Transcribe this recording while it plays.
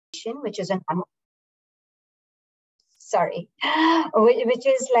Foundation, which is which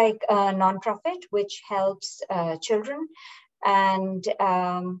is like a nonprofit which helps children. And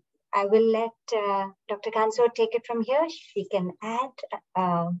I will let Dr. Khanzode take it from here. She can add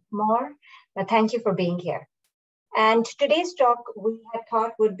more, but thank you for being here. And today's talk we had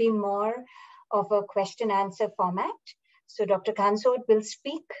thought would be more of a question-answer format. So Dr. Khanzode will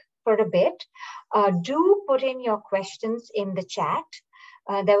speak for a bit. Do put in your questions in the chat.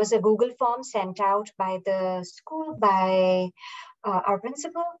 There was a Google form sent out by the school, by our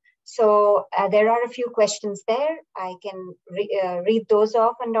principal. So there are a few questions there. I can read those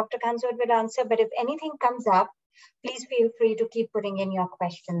off and Dr. Khanzode will answer. But if anything comes up, please feel free to keep putting in your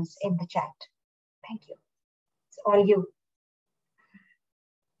questions in the chat. Thank you. It's all you.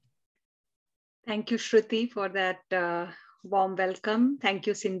 Thank you, Shruti, for that warm welcome. Thank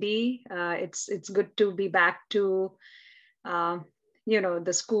you, Cindy. It's good to be back to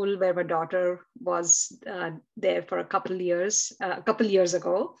the school where my daughter was there for a couple years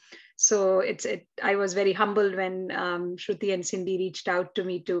ago. So I was very humbled when Shruti and Cindy reached out to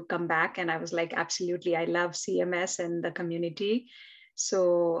me to come back, and I was like, absolutely, I love CMS and the community.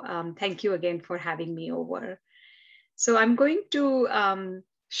 So thank you again for having me over. So I'm going to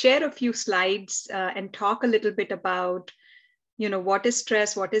share a few slides and talk a little bit about, what is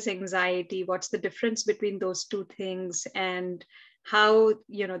stress, what is anxiety, what's the difference between those two things, and how,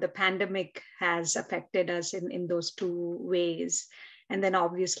 the pandemic has affected us in those two ways. And then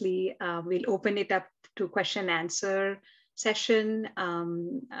obviously we'll open it up to question answer session.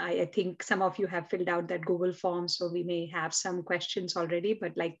 I think some of you have filled out that Google form, so we may have some questions already,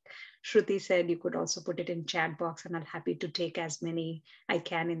 but like Shruti said, you could also put it in chat box and I'm happy to take as many I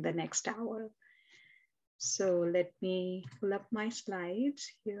can in the next hour. So let me pull up my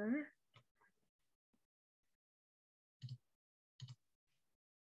slides here.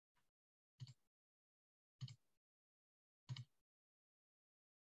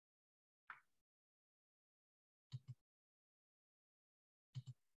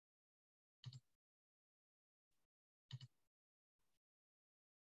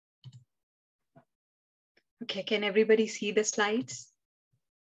 Okay, can everybody see the slides?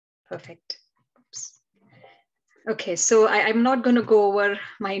 Perfect. Oops. Okay, so I'm not going to go over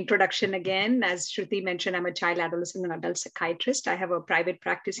my introduction again. As Shruti mentioned, I'm a child, adolescent, and adult psychiatrist. I have a private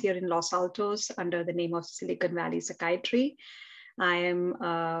practice here in Los Altos under the name of Silicon Valley Psychiatry. I am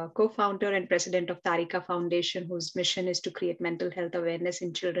a co-founder and president of Tarika Foundation, whose mission is to create mental health awareness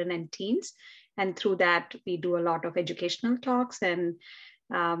in children and teens. And through that, we do a lot of educational talks, and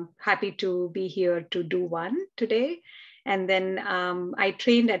happy to be here to do one today. And then I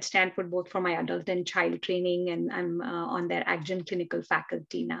trained at Stanford both for my adult and child training, and I'm on their Adjunct clinical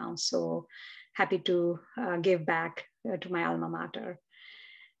faculty now. So happy to give back to my alma mater.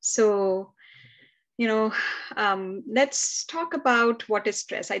 So, let's talk about what is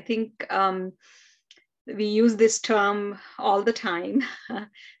stress. I think we use this term all the time.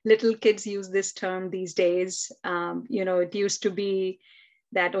 Little kids use this term these days. It used to be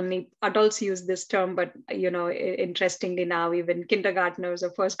that only adults use this term, but interestingly now even kindergartners or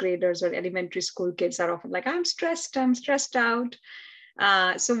first graders or elementary school kids are often like, I'm stressed out.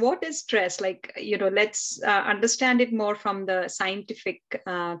 So what is stress? Let's understand it more from the scientific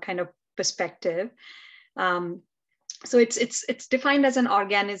kind of perspective. So it's defined as an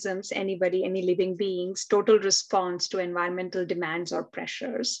organism's, any living being's total response to environmental demands or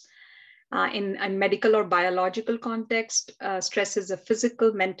pressures. In a medical or biological context, stress is a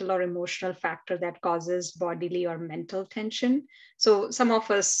physical, mental, or emotional factor that causes bodily or mental tension. So some of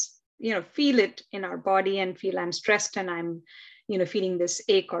us, feel it in our body and feel I'm stressed and I'm, feeling this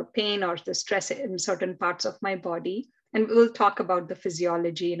ache or pain or the stress in certain parts of my body. And we'll talk about the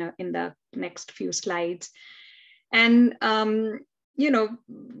physiology in the next few slides. And,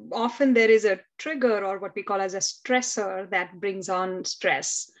 often there is a trigger or what we call as a stressor that brings on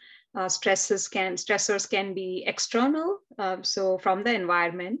stress. Stressors can be external, so from the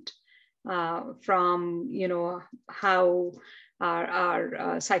environment, from how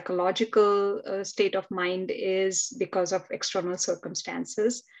our psychological state of mind is because of external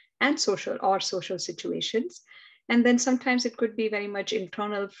circumstances and social situations, and then sometimes it could be very much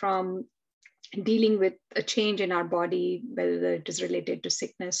internal from dealing with a change in our body, whether it is related to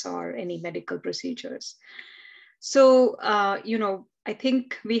sickness or any medical procedures. So I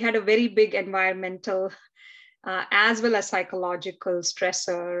think we had a very big environmental as well as psychological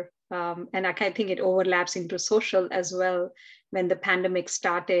stressor. And I think it overlaps into social as well when the pandemic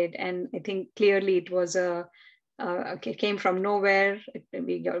started. And I think clearly it was it came from nowhere.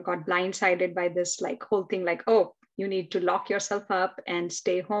 We got blindsided by this whole thing oh, you need to lock yourself up and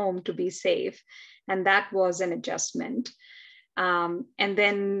stay home to be safe. And that was an adjustment. And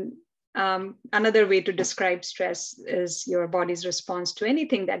then another way to describe stress is your body's response to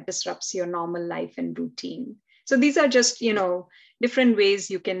anything that disrupts your normal life and routine. So these are just, different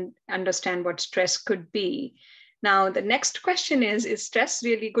ways you can understand what stress could be. Now, the next question is stress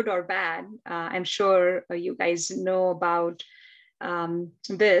really good or bad? I'm sure you guys know about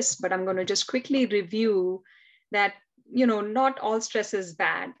this, but I'm going to just quickly review that, not all stress is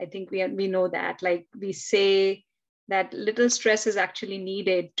bad. I think we know that. Like we say that little stress is actually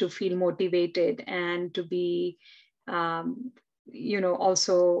needed to feel motivated and to be,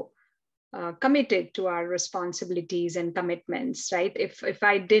 also committed to our responsibilities and commitments, right? If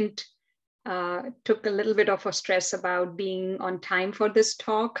I didn't took a little bit of a stress about being on time for this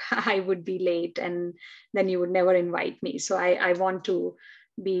talk, I would be late and then you would never invite me. So I want to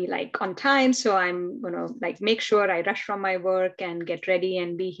be like on time. So I'm going to like make sure I rush from my work and get ready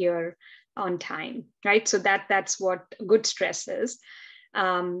and be here on time, right? So that's what good stress is.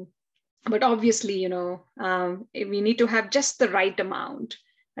 But obviously, we need to have just the right amount,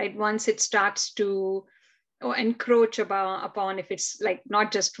 right? Once it starts to encroach upon, if it's like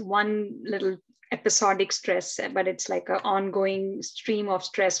not just one little episodic stress, but it's like an ongoing stream of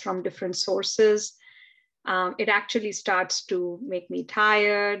stress from different sources, it actually starts to make me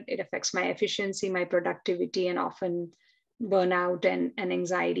tired. It affects my efficiency, my productivity, and often burnout and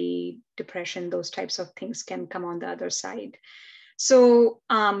anxiety, depression, those types of things can come on the other side. So,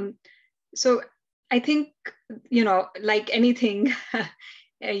 so I think, like anything,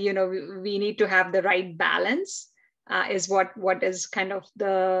 we need to have the right balance, is what is kind of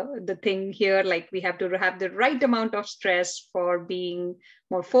the thing here. Like we have to have the right amount of stress for being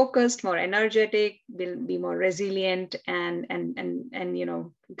more focused, more energetic, will be more resilient, and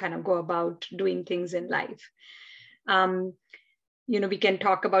kind of go about doing things in life. We can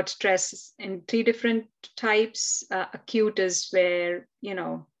talk about stress in 3 different types. Acute is where,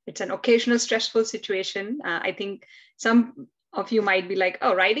 it's an occasional stressful situation. I think some of you might be like,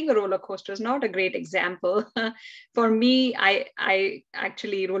 oh, riding a roller coaster is not a great example. For me, I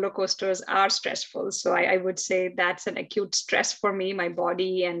actually, roller coasters are stressful. So I would say that's an acute stress for me. My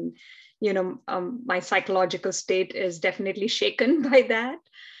body and, my psychological state is definitely shaken by that.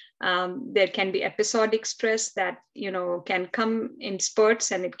 There can be episodic stress that, can come in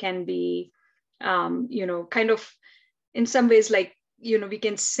spurts, and it can be, kind of in some ways, like, we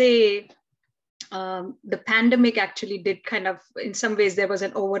can say, the pandemic actually did kind of, in some ways, there was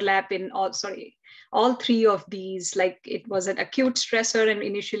an overlap in all 3 of these. Like it was an acute stressor, and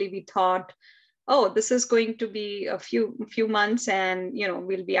initially we thought, oh, this is going to be a few months, and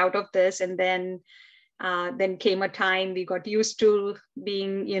we'll be out of this. And then came a time we got used to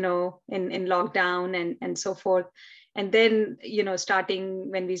being, in lockdown and so forth. And then,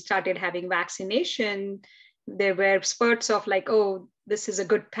 starting when we started having vaccination, there were spurts of like, oh, this is a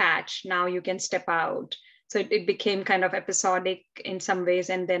good patch, now you can step out. So it became kind of episodic in some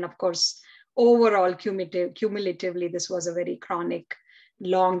ways. And then, of course, overall, cumulatively, this was a very chronic,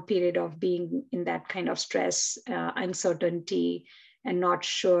 long period of being in that kind of stress, uncertainty, and not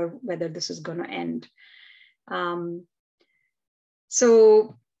sure whether this is going to end.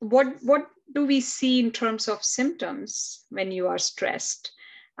 So what do we see in terms of symptoms when you are stressed?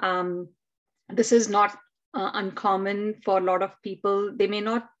 This is not uncommon for a lot of people. They may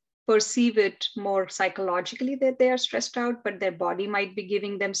not perceive it more psychologically that they are stressed out, but their body might be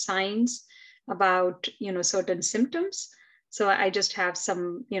giving them signs about, certain symptoms. So I just have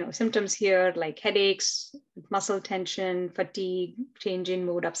some, symptoms here, like headaches, muscle tension, fatigue, change in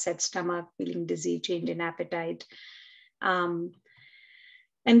mood, upset stomach, feeling dizzy, change in appetite.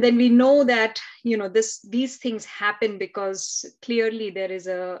 And then we know that, these things happen because clearly there is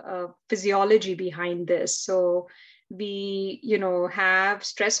a physiology behind this. So we, have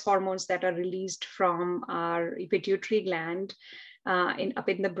stress hormones that are released from our pituitary gland up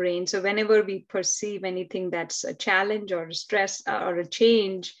in the brain. So whenever we perceive anything that's a challenge or a stress or a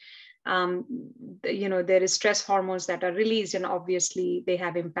change, there is stress hormones that are released, and obviously they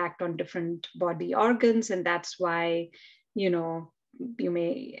have impact on different body organs. And that's why, you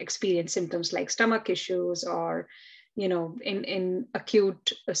may experience symptoms like stomach issues, or, in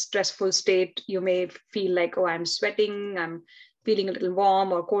acute stressful state, you may feel like, oh, I'm sweating, I'm feeling a little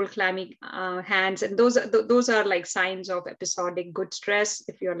warm or cold, clammy hands. And those are like signs of episodic good stress.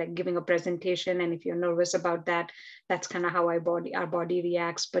 If you're like giving a presentation and if you're nervous about that, that's kind of how our body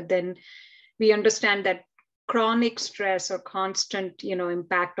reacts. But then we understand that chronic stress or constant,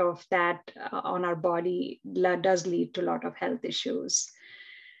 impact of that on our body does lead to a lot of health issues.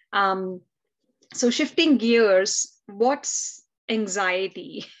 So shifting gears, what's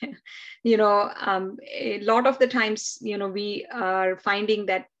anxiety? A lot of the times, we are finding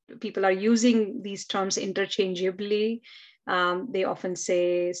that people are using these terms interchangeably. They often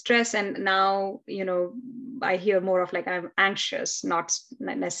say stress, and now, I hear more of like, I'm anxious, not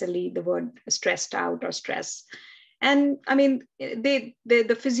necessarily the word stressed out or stress. And I mean,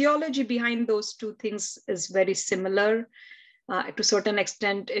 the physiology behind those two things is very similar. To a certain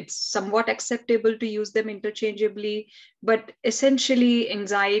extent, it's somewhat acceptable to use them interchangeably, but essentially,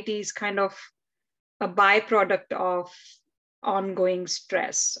 anxiety is kind of a byproduct of ongoing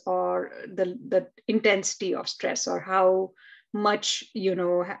stress, or the intensity of stress, or how much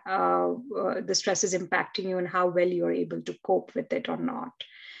the stress is impacting you and how well you're able to cope with it or not.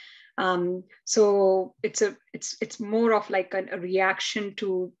 So it's more of like a reaction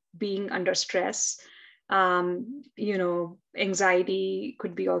to being under stress. Anxiety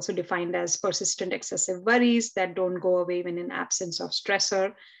could be also defined as persistent excessive worries that don't go away even in absence of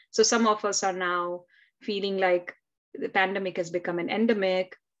stressor. So some of us are now feeling like the pandemic has become an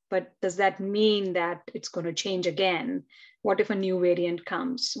endemic, but does that mean that it's going to change again? What if a new variant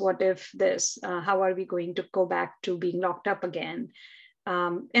comes? What if this? How are we going to go back to being locked up again?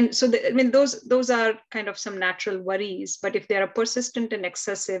 And so, those are kind of some natural worries, but if they are persistent and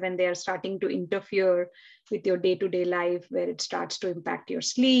excessive and they are starting to interfere with your day-to-day life, where it starts to impact your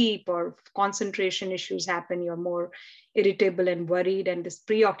sleep or concentration issues happen, you're more irritable and worried and is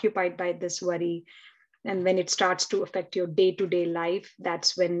preoccupied by this worry. And when it starts to affect your day-to-day life,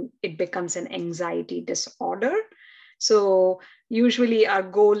 that's when it becomes an anxiety disorder. So usually our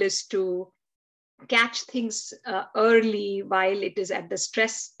goal is to catch things early while it is at the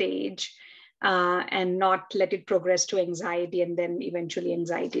stress stage, and not let it progress to anxiety and then eventually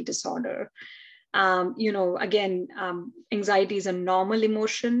anxiety disorder. Anxiety is a normal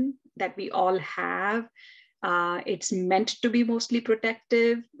emotion that we all have. It's meant to be mostly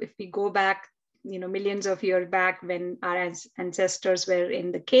protective. If we go back, millions of years back, when our ancestors were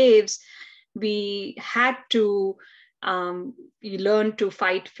in the caves, we had to you learn to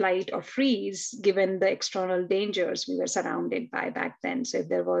fight, flight, or freeze given the external dangers we were surrounded by back then. So if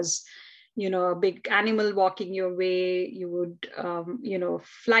there was, a big animal walking your way, you would,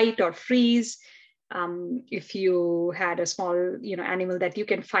 flight or freeze. If you had a small, animal that you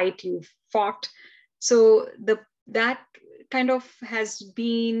can fight, you fought. So that kind of has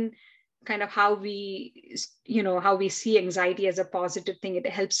been kind of how we see anxiety as a positive thing. It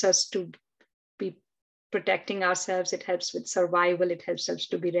helps us to be protecting ourselves. It helps with survival. It helps us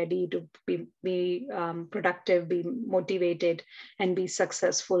to be ready to be productive, be motivated, and be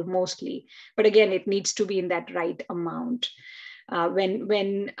successful mostly. But again, it needs to be in that right amount.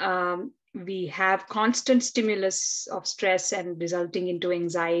 When we have constant stimulus of stress and resulting into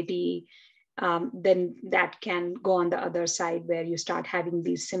anxiety, then that can go on the other side, where you start having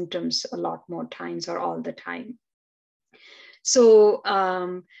these symptoms a lot more times or all the time. So,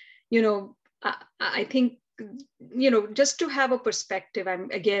 I think, just to have a perspective,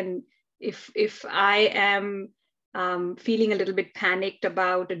 if I am feeling a little bit panicked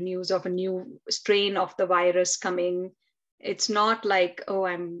about the news of a new strain of the virus coming, it's not like, oh,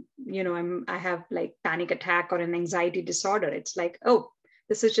 I have like panic attack or an anxiety disorder. It's like, oh,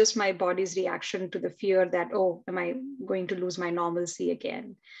 this is just my body's reaction to the fear that, oh, am I going to lose my normalcy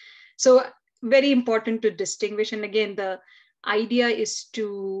again? So very important to distinguish. And again, the idea is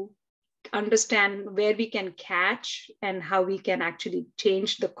to understand where we can catch and how we can actually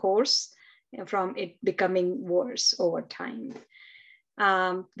change the course from it becoming worse over time.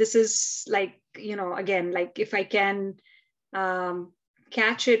 This is like, again, like if I can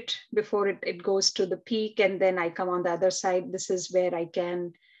catch it before it goes to the peak and then I come on the other side, this is where I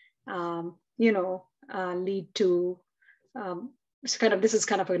can, lead to, this is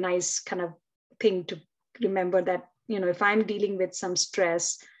kind of a nice kind of thing to remember, that, if I'm dealing with some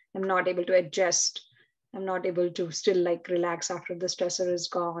stress, I'm not able to adjust, I'm not able to still like relax after the stressor is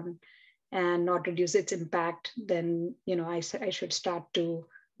gone and not reduce its impact, then, I should start to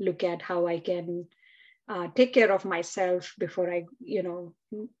look at how I can take care of myself before I,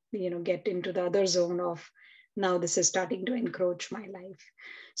 get into the other zone of, now this is starting to encroach my life.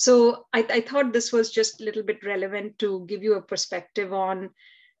 So I thought this was just a little bit relevant to give you a perspective on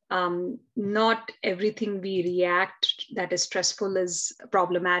not everything we react that is stressful is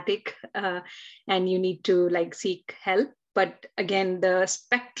problematic, and you need to like seek help. But again, the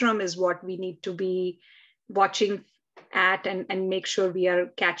spectrum is what we need to be watching at, and make sure we are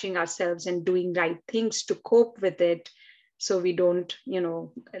catching ourselves and doing right things to cope with it, so we don't,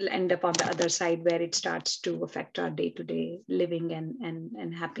 end up on the other side where it starts to affect our day-to-day living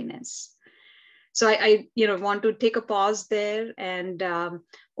and happiness. So I want to take a pause there and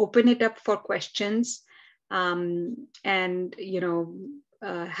open it up for questions. And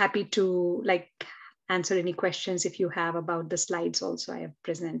happy to answer any questions if you have about the slides also I have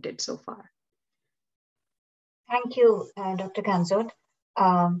presented so far. Thank you, Dr. Khanzode.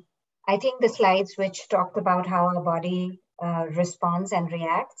 I think the slides which talked about how our body responds and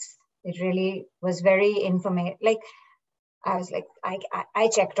reacts, it really was very informative. I was like, I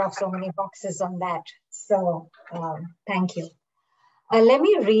checked off so many boxes on that. So thank you. Let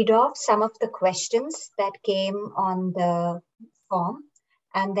me read off some of the questions that came on the form.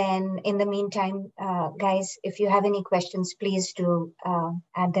 And then in the meantime, guys, if you have any questions, please do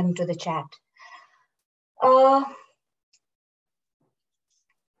add them to the chat.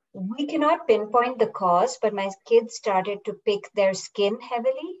 We cannot pinpoint the cause, but my kids started to pick their skin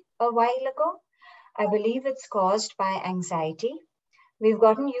heavily a while ago. I believe it's caused by anxiety. We've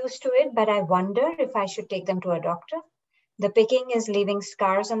gotten used to it, but I wonder if I should take them to a doctor. The picking is leaving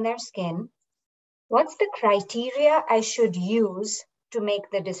scars on their skin. What's the criteria I should use to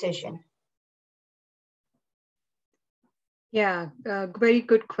make the decision? Yeah, very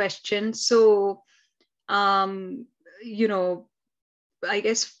good question. So, I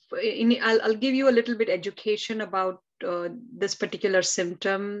guess I'll give you a little bit education about this particular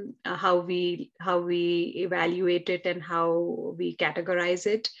symptom, how we evaluate it and how we categorize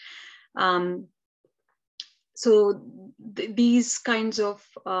it. So these kinds of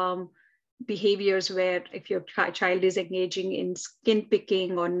behaviors where if your child is engaging in skin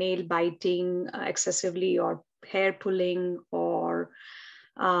picking or nail biting excessively, or hair pulling, or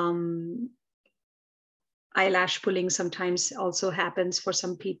eyelash pulling sometimes also happens for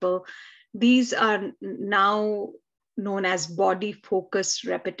some people. These are now known as body focused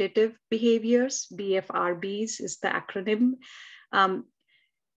repetitive behaviors. BFRBs is the acronym.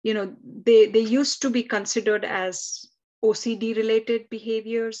 They used to be considered as OCD related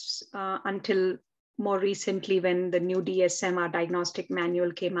behaviors until more recently, when the new DSM, our diagnostic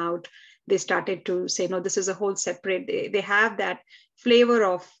manual, came out. They started to say, no, this is a whole separate, they have that flavor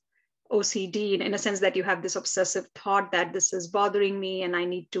of OCD in a sense that you have this obsessive thought that this is bothering me and I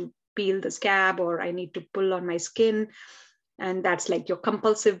need to peel the scab or I need to pull on my skin. And that's like your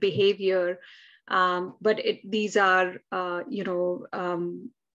compulsive behavior. But these are,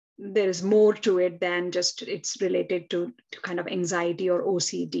 there is more to it than just it's related to kind of anxiety or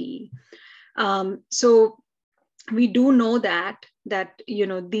OCD. So we do know that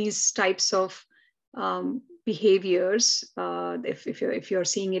these types of behaviors, if you're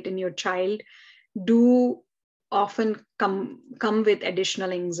seeing it in your child, do often come with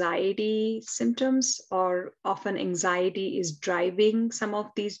additional anxiety symptoms, or often anxiety is driving some of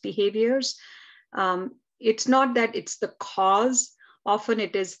these behaviors. It's not that it's the cause. Often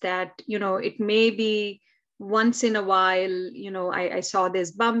it is that, it may be once in a while, I saw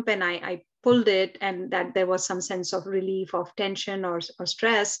this bump and I pulled it, and that there was some sense of relief, of tension or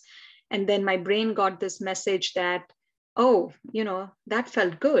stress. And then my brain got this message that, oh, that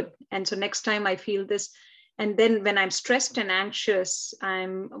felt good. And so next time I feel this, and then when I'm stressed and anxious,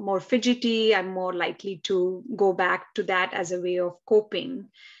 I'm more fidgety, I'm more likely to go back to that as a way of coping,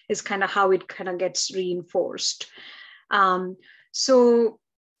 is kind of how it kind of gets reinforced. So,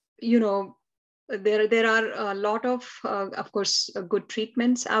 there are a lot of course, good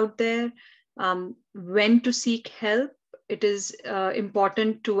treatments out there. When to seek help, it is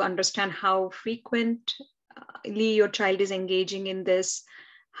important to understand how frequently your child is engaging in this,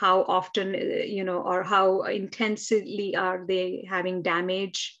 how often, or how intensely are they having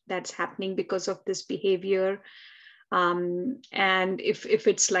damage that's happening because of this behavior. And if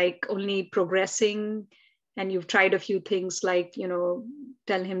it's like only progressing, and you've tried a few things like,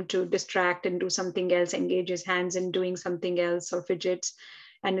 tell him to distract and do something else, engage his hands in doing something else or fidgets,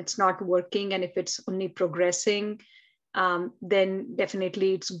 and it's not working, and if it's only progressing, then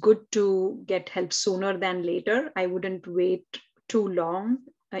definitely it's good to get help sooner than later. I wouldn't wait too long.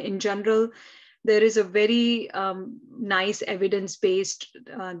 In general, there is a very nice evidence-based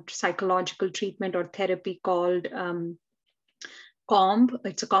psychological treatment or therapy called COMB.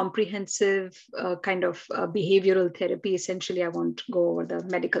 It's a comprehensive kind of behavioral therapy. Essentially, I won't go over the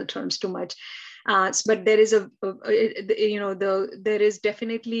medical terms too much, but there is there is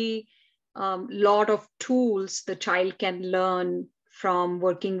definitely lot of tools the child can learn from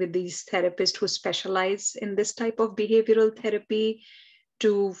working with these therapists who specialize in this type of behavioral therapy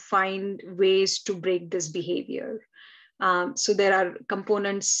to find ways to break this behavior. So there are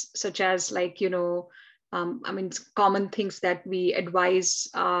components such as common things that we advise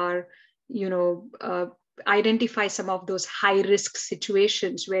are, identify some of those high risk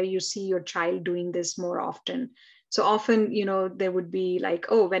situations where you see your child doing this more often. So often, there would be like,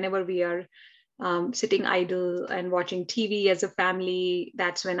 oh, whenever we are sitting idle and watching TV as a family,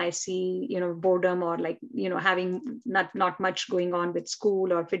 that's when I see, boredom, or like, having not much going on with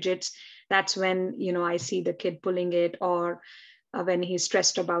school or fidgets. That's when, I see the kid pulling it, or when he's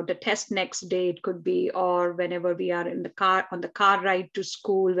stressed about the test next day, it could be, or whenever we are in the car, on the car ride to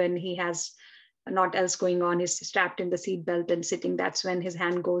school, when he has not else going on, he's strapped in the seat belt and sitting, that's when his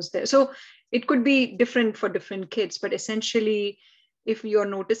hand goes there. So it could be different for different kids, but essentially, if you're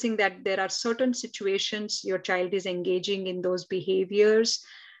noticing that there are certain situations your child is engaging in those behaviors,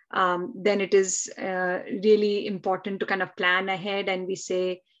 then it is really important to kind of plan ahead, and we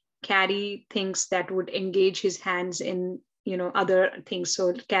say carry things that would engage his hands in other things.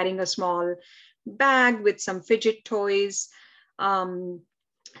 So carrying a small bag with some fidget toys,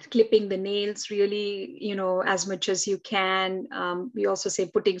 clipping the nails really, as much as you can. We also say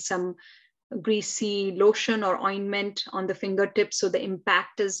putting some greasy lotion or ointment on the fingertips so the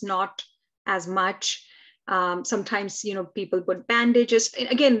impact is not as much. Sometimes, people put bandages.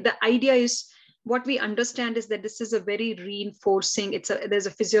 Again, the idea is, what we understand is that this is a very reinforcing, there's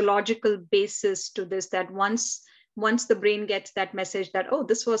a physiological basis to this, that once the brain gets that message that, oh,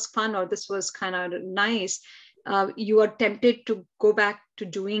 this was fun, or this was kind of nice, you are tempted to go back to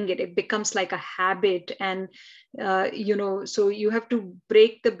doing it. It becomes like a habit, and so you have to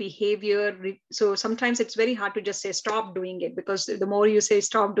break the behavior. So sometimes it's very hard to just say stop doing it, because the more you say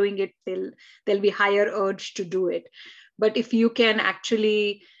stop doing it, there'll be higher urge to do it. But if you can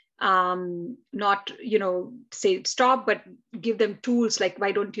actually not say stop, but give them tools like,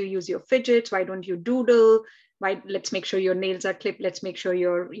 why don't you use your fidgets, why don't you doodle, let's make sure your nails are clipped, let's make sure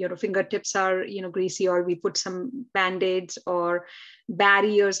your fingertips are greasy, or we put some band-aids or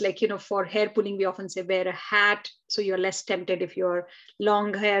barriers, like for hair pulling we often say wear a hat, so you're less tempted. If your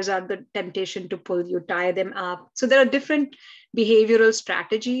long hairs are the temptation to pull, you tie them up. So there are different behavioral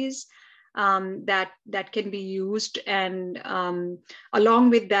strategies that can be used, and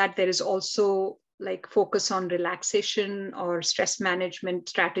along with that, there is also like focus on relaxation or stress management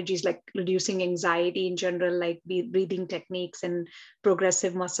strategies, like reducing anxiety in general, like breathing techniques and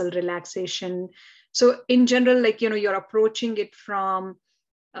progressive muscle relaxation. So in general, like, you're approaching it from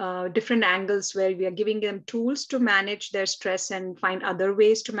different angles, where we are giving them tools to manage their stress and find other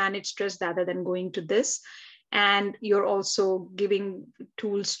ways to manage stress rather than going to this. And you're also giving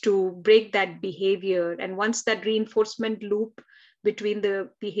tools to break that behavior. And once that reinforcement loop between the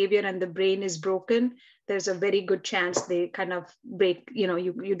behavior and the brain is broken, there's a very good chance they kind of break,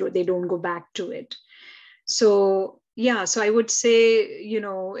 they don't go back to it. So yeah, so I would say,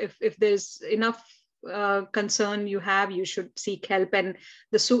 if there's enough concern you have, you should seek help. And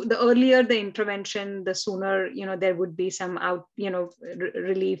the earlier the intervention, the sooner, there would be some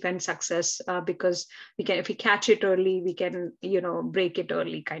relief and success, because if we catch it early, we can, break it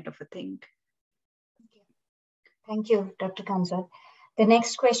early, kind of a thing. Thank you, Dr. Khanzode. The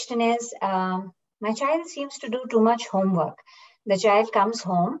next question is, my child seems to do too much homework. The child comes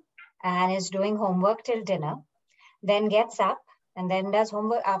home and is doing homework till dinner, then gets up and then does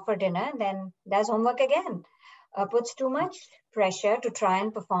homework after dinner, and then does homework again. Puts too much pressure to try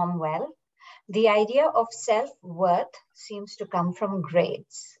and perform well. The idea of self-worth seems to come from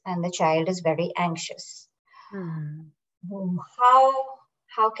grades, and the child is very anxious.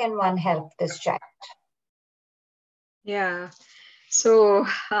 How can one help this child? Yeah, so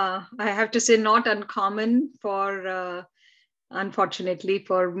I have to say, not uncommon for, unfortunately,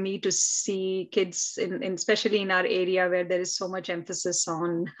 for me to see kids, especially in our area where there is so much emphasis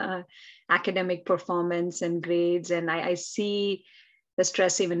on academic performance and grades. And I see the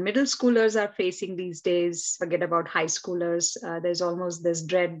stress even middle schoolers are facing these days. Forget about high schoolers. There's almost this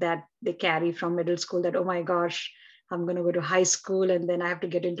dread that they carry from middle school, that, oh my gosh, I'm going to go to high school and then I have to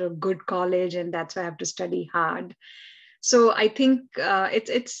get into a good college, and that's why I have to study hard. So I think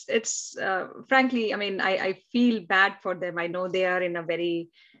it's frankly, I mean, I feel bad for them. I know they are in a very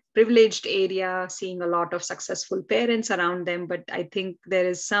privileged area, seeing a lot of successful parents around them, but I think there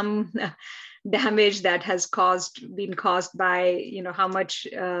is some damage that has been caused by, how much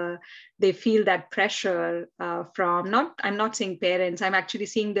they feel that pressure from, I'm not saying parents, I'm actually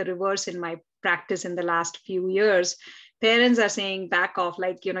seeing the reverse in my practice in the last few years. Parents are saying back off,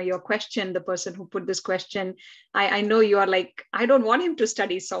 like, your question, the person who put this question, I know you are like, I don't want him to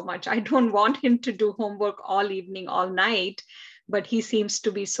study so much. I don't want him to do homework all evening, all night, but he seems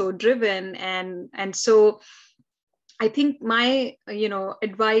to be so driven. And so I think my,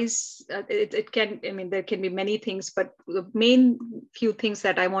 advice, it can, I mean, there can be many things, but the main few things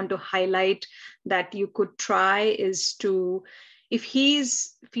that I want to highlight that you could try is to, if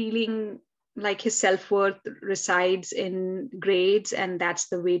he's feeling like his self-worth resides in grades and that's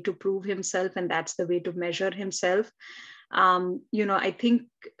the way to prove himself and that's the way to measure himself, I think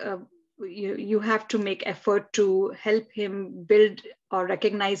you have to make effort to help him build or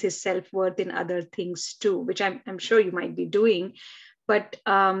recognize his self-worth in other things too, which I'm sure you might be doing. But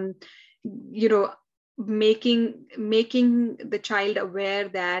making the child aware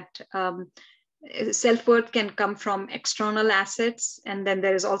that self-worth can come from external assets, and then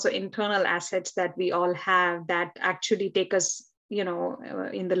there is also internal assets that we all have that actually take us,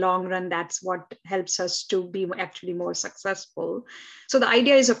 in the long run, that's what helps us to be actually more successful. So the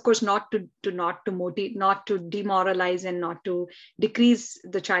idea is, of course, not to motivate, not to demoralize, and not to decrease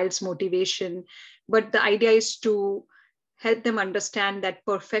the child's motivation, but the idea is to help them understand that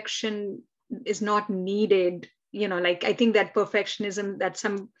perfection is not needed. Like, I think that perfectionism, that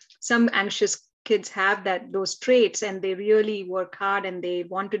some anxious kids have those traits, and they really work hard and they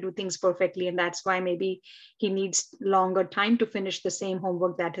want to do things perfectly, and that's why maybe he needs longer time to finish the same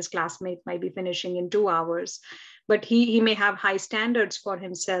homework that his classmate might be finishing in 2 hours. But he may have high standards for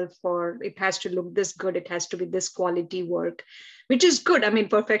himself, or it has to look this good, it has to be this quality work, which is good. I mean,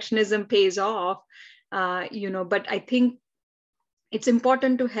 perfectionism pays off, but I think it's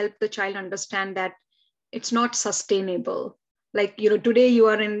important to help the child understand that it's not sustainable. Like, today you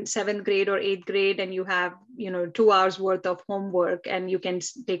are in 7th grade or 8th grade and you have, 2 hours worth of homework and you can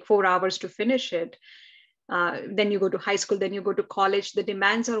take 4 hours to finish it. Then you go to high school, then you go to college, the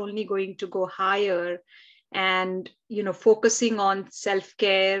demands are only going to go higher. And, focusing on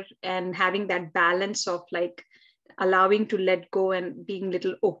self-care and having that balance of like allowing to let go and being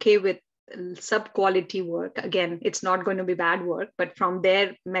little okay with sub-quality work. Again, it's not going to be bad work, but from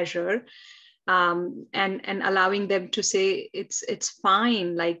their measure, and allowing them to say it's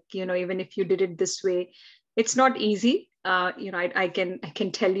fine. Like, even if you did it this way, it's not easy. I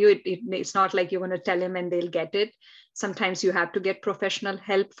can tell you, it's not like you're going to tell him and they'll get it. Sometimes you have to get professional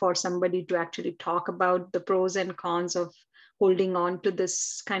help for somebody to actually talk about the pros and cons of holding on to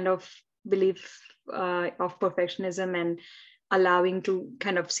this kind of belief of perfectionism, and allowing to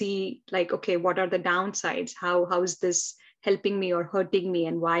kind of see like, okay, what are the downsides? How is this helping me or hurting me,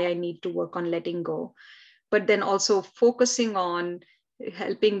 and why I need to work on letting go. But then also focusing on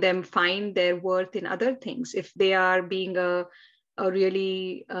helping them find their worth in other things. If they are being a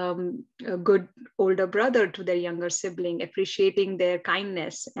really a good older brother to their younger sibling, appreciating their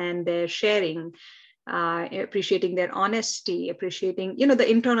kindness and their sharing, appreciating their honesty, appreciating, the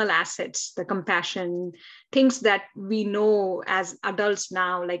internal assets, the compassion, things that we know as adults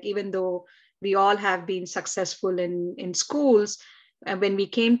now. Like, even though we all have been successful in schools, when we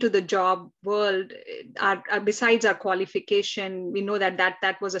came to the job world, besides our qualification, we know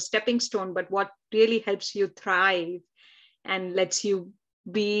that was a stepping stone. But what really helps you thrive and lets you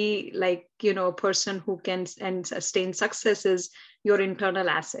be like, a person who can and sustain success is your internal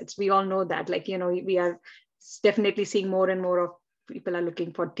assets. We all know that. Like, we are definitely seeing more and more of people are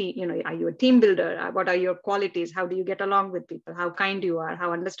looking for team. Are you a team builder? What are your qualities? How do you get along with people? How kind you are?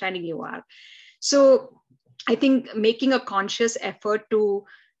 How understanding you are? So I think making a conscious effort to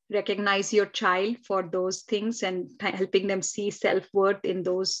recognize your child for those things and helping them see self-worth in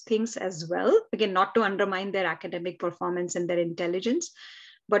those things as well. Again, not to undermine their academic performance and their intelligence,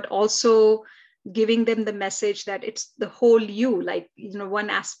 but also giving them the message that it's the whole you. Like, one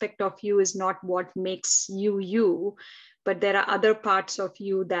aspect of you is not what makes you, but there are other parts of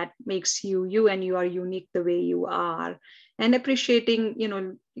you that makes you, and you are unique the way you are. And appreciating,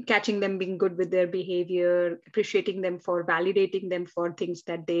 catching them being good with their behavior, appreciating them for validating them for things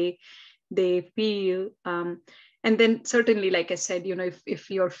that they feel. And then certainly, like I said, if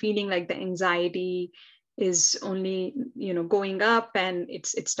you're feeling like the anxiety is only, going up and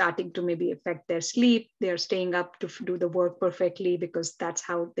it's starting to maybe affect their sleep, they're staying up to do the work perfectly because that's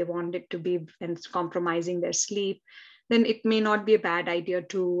how they want it to be, and it's compromising their sleep, then it may not be a bad idea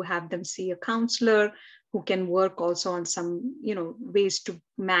to have them see a counselor who can work also on some, ways to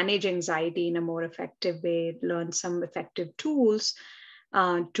manage anxiety in a more effective way, learn some effective tools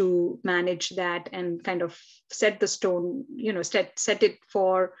to manage that, and kind of set the stone, set it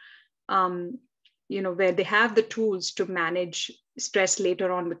for, where they have the tools to manage stress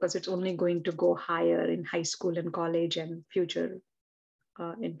later on, because it's only going to go higher in high school and college and future.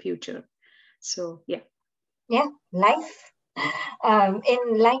 So, yeah. Yeah, life.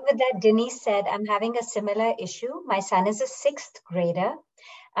 In line with that, Denise said, I'm having a similar issue. My son is a 6th grader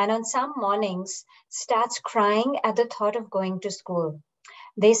and on some mornings starts crying at the thought of going to school.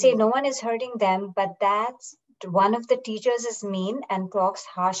 They say no one is hurting them, but that's one of the teachers is mean and talks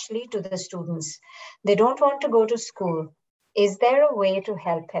harshly to the students. They don't want to go to school. Is there a way to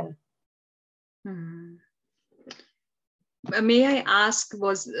help him? May I ask,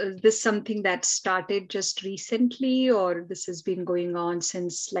 was this something that started just recently, or this has been going on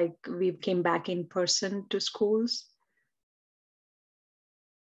since like we came back in person to schools?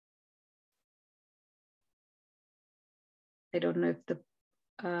 I don't know if the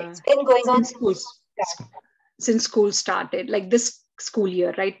it's been going on since school started, like this school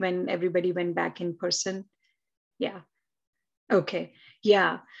year, right? When everybody went back in person. Yeah. Okay.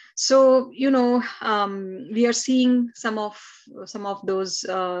 Yeah. So, we are seeing some of those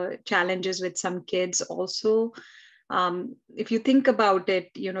challenges with some kids also. If you think about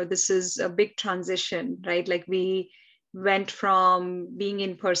it, this is a big transition, right? Like we went from being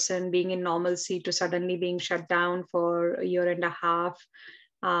in person, being in normalcy, to suddenly being shut down for a year and a half,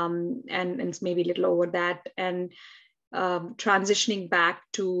 and maybe a little over that, and transitioning back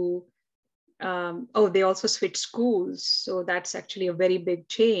to they also switched schools, so that's actually a very big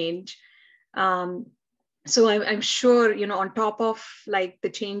change. So I'm sure, on top of like the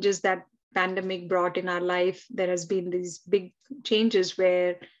changes that pandemic brought in our life, there has been these big changes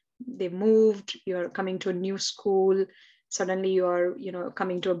where they moved, you're coming to a new school, suddenly you're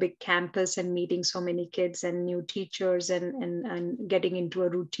coming to a big campus and meeting so many kids and new teachers, and getting into a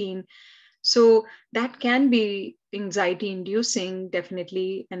routine. So that can be anxiety inducing,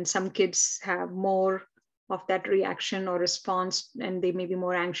 definitely. And some kids have more of that reaction or response, and they may be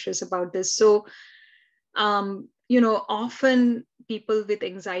more anxious about this. So, often people with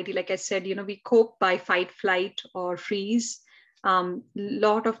anxiety, like I said, we cope by fight, flight, or freeze.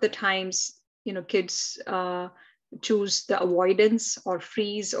 Lot of the times, kids choose the avoidance or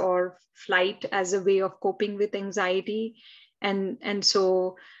freeze or flight as a way of coping with anxiety. And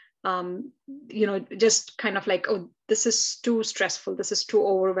so just kind of like, oh, this is too stressful, this is too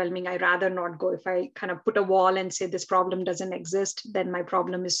overwhelming, I rather not go. If I kind of put a wall and say this problem doesn't exist, then my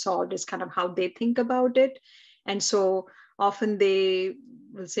problem is solved, is kind of how they think about it. And so often they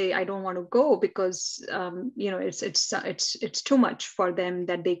will say, I don't want to go because it's too much for them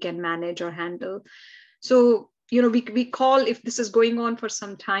that they can manage or handle. So we call, if this is going on for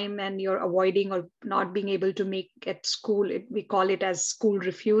some time and you're avoiding or not being able to make at school, we call it as school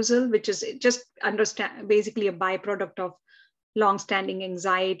refusal, which is just basically a byproduct of longstanding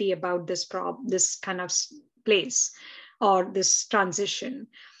anxiety about this kind of place or this transition.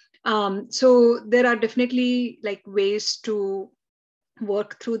 So there are definitely like ways to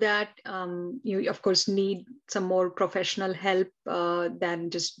work through that. You of course need some more professional help than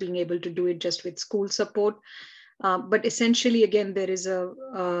just being able to do it just with school support. But essentially, again, there is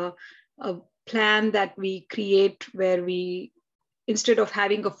a plan that we create where we, instead of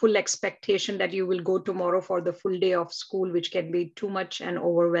having a full expectation that you will go tomorrow for the full day of school, which can be too much and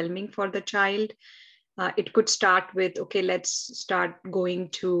overwhelming for the child, it could start with, okay, let's start going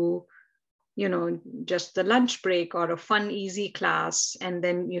to just the lunch break or a fun, easy class, and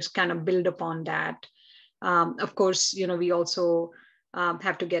then you kind of build upon that. Of course, we also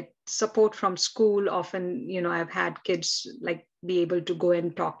have to get support from school. Often, I've had kids like be able to go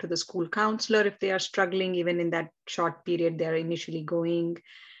and talk to the school counselor if they are struggling, even in that short period they're initially going.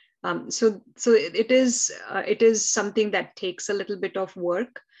 So it is something that takes a little bit of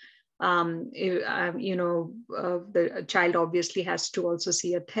work. The child obviously has to also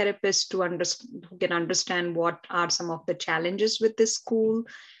see a therapist who can understand what are some of the challenges with this school.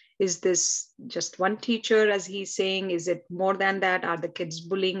 Is this just one teacher, as he's saying? Is it more than that? Are the kids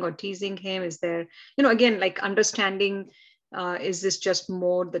bullying or teasing him? Is there, again, like understanding, is this just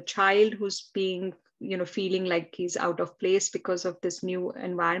more the child who's being, feeling like he's out of place because of this new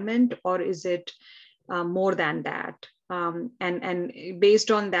environment, or is it more than that? And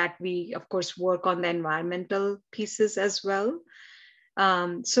based on that, we of course work on the environmental pieces as well.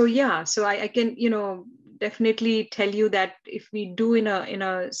 So I can definitely tell you that if we do in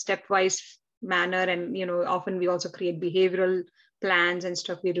a stepwise manner, and often we also create behavioral plans and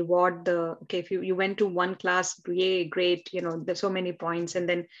stuff. We reward okay, if you went to one class, great, there's so many points. And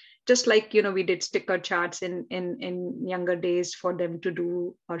then just like we did sticker charts in younger days for them to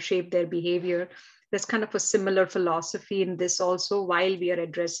do or shape their behavior, there's kind of a similar philosophy in this also, while we are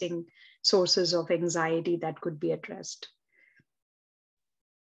addressing sources of anxiety that could be addressed.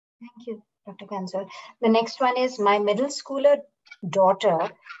 Thank you, Dr. Khanzode. The next one is, my middle schooler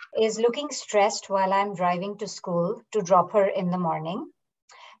daughter is looking stressed while I'm driving to school to drop her in the morning.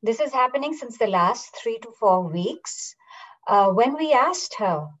 This is happening since the last 3 to 4 weeks. When we asked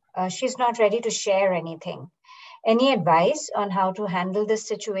her, she's not ready to share anything. Any advice on how to handle this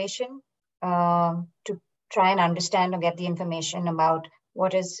situation, to try and understand or get the information about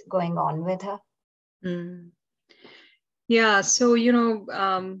what is going on with her? Mm. Yeah, so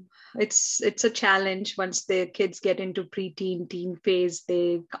it's a challenge once the kids get into preteen, teen phase.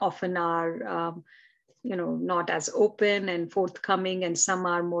 They often are not as open and forthcoming, and some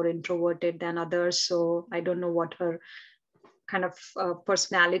are more introverted than others. So I don't know what her kind of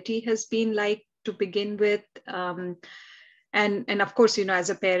personality has been like to begin with. And of course, as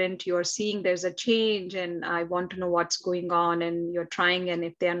a parent, you're seeing there's a change, and I want to know what's going on, and you're trying, and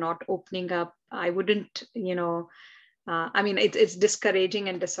if they're not opening up, I wouldn't, I mean, it's discouraging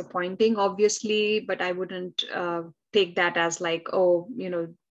and disappointing, obviously, but I wouldn't take that as like, oh,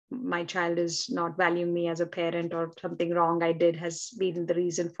 my child is not valuing me as a parent, or something wrong I did has been the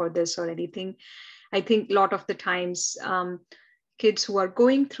reason for this or anything. I think a lot of the times, kids who are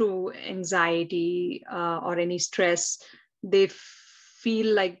going through anxiety or any stress, they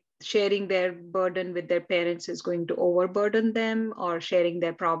feel like sharing their burden with their parents is going to overburden them, or sharing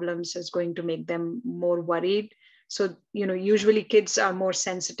their problems is going to make them more worried. So, usually kids are more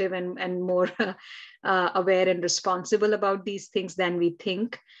sensitive and more aware and responsible about these things than we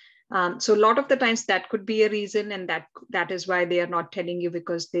think. So a lot of the times that could be a reason, and that is why they are not telling you,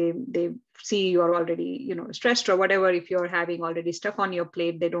 because they see you are already stressed or whatever. If you're having already stuff on your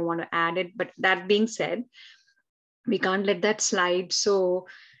plate, they don't want to add it. But that being said, we can't let that slide. So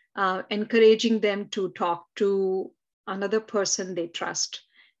encouraging them to talk to another person they trust.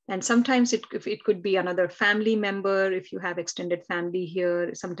 And sometimes it could be another family member if you have extended family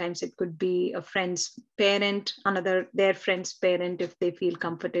here. Sometimes it could be a friend's parent, their friend's parent if they feel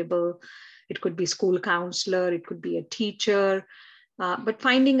comfortable. It could be school counselor, it could be a teacher. But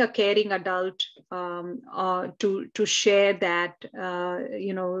finding a caring adult to share that,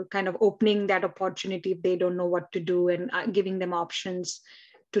 kind of opening that opportunity if they don't know what to do, and giving them options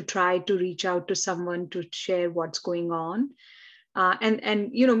to try to reach out to someone to share what's going on.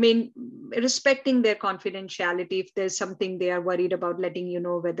 And respecting their confidentiality. If there's something they are worried about, letting you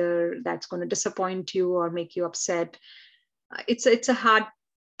know whether that's going to disappoint you or make you upset. It's a hard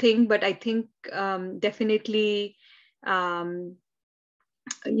thing, but I think definitely allowing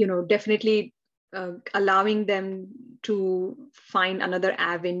them to find another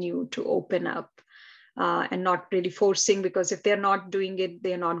avenue to open up, and not really forcing, because if they're not doing it,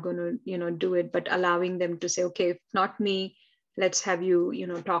 they're not going to do it, but allowing them to say, okay, if not me, let's have you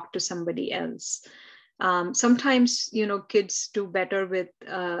talk to somebody else. Sometimes kids do better with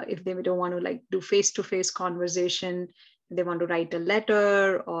if they don't want to like do face-to-face conversation, they want to write a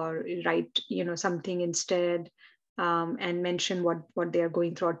letter or write something instead, and mention what they are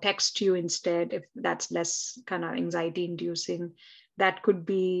going through, or text you instead if that's less kind of anxiety inducing. That could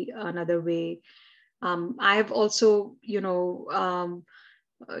be another way. I have also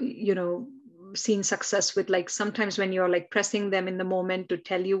seen success with, like, sometimes when you're like pressing them in the moment to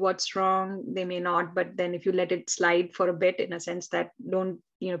tell you what's wrong, they may not, but then if you let it slide for a bit, in a sense that don't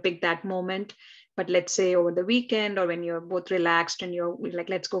pick that moment, but let's say over the weekend, or when you're both relaxed and you're like,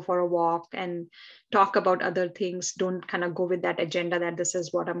 let's go for a walk and talk about other things. Don't kind of go with that agenda that this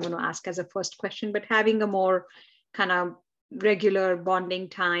is what I'm going to ask as a first question, but having a more kind of regular bonding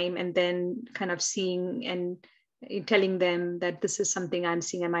time, and then kind of seeing and telling them that this is something I'm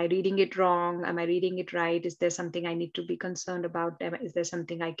seeing. Am I reading it wrong? Am I reading it right? Is there something I need to be concerned about? Is there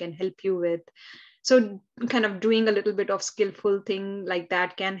something I can help you with? So kind of doing a little bit of skillful thing like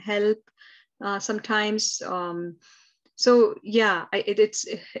that can help sometimes. So yeah,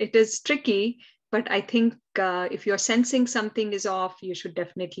 it is tricky, but I think if you're sensing something is off, you should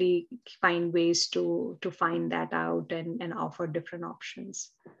definitely find ways to find that out and offer different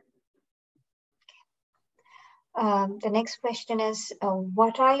options. The next question is,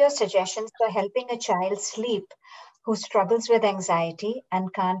 what are your suggestions for helping a child sleep who struggles with anxiety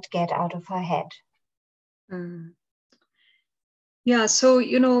and can't get out of her head? Mm. Yeah, so,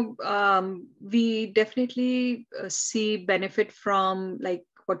 we definitely see benefit from like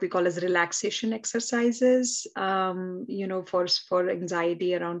what we call as relaxation exercises, for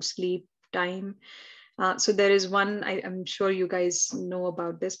anxiety around sleep time. So there is one, I'm sure you guys know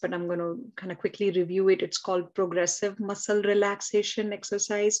about this, but I'm going to kind of quickly review it. It's called progressive muscle relaxation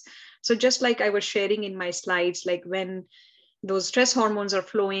exercise. So just like I was sharing in my slides, like when those stress hormones are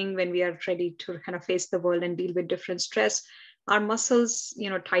flowing, when we are ready to kind of face the world and deal with different stress, our muscles,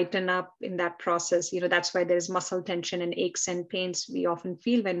 tighten up in that process. That's why there's muscle tension and aches and pains we often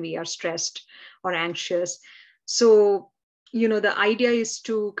feel when we are stressed or anxious. So the idea is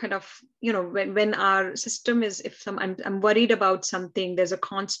to kind of, when our system is, if I'm worried about something, there's a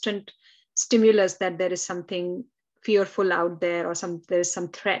constant stimulus that there is something fearful out there, or there's some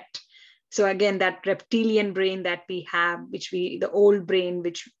threat. So again, that reptilian brain that we have, the old brain,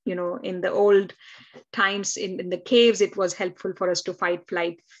 which, in the old times in the caves, it was helpful for us to fight,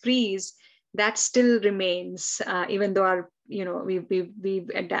 flight, freeze. That still remains, even though we've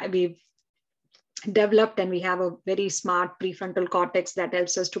developed, and we have a very smart prefrontal cortex that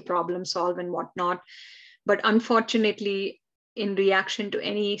helps us to problem solve and whatnot. But unfortunately, in reaction to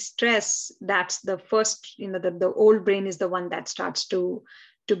any stress, that's the first, the old brain is the one that starts to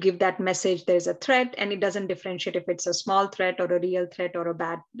give that message there's a threat, and it doesn't differentiate if it's a small threat or a real threat or a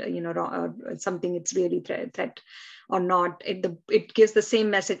bad, or something it's really threat or not. It gives the same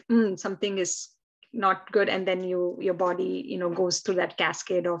message, something is not good, and then your body goes through that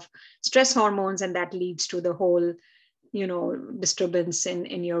cascade of stress hormones, and that leads to the whole disturbance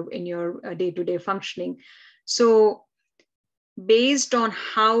in your day-to-day functioning. So based on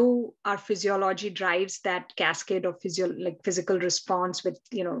how our physiology drives that cascade of physical response with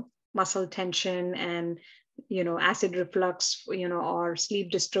muscle tension and acid reflux, or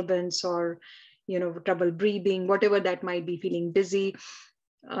sleep disturbance, or trouble breathing, whatever that might be, feeling dizzy,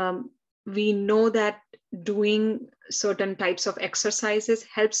 we know that doing certain types of exercises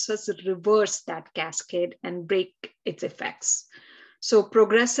helps us reverse that cascade and break its effects. So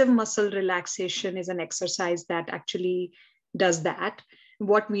progressive muscle relaxation is an exercise that actually does that.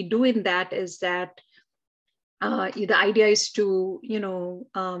 What we do in that is that the idea is to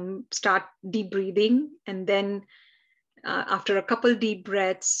start deep breathing, and then after a couple deep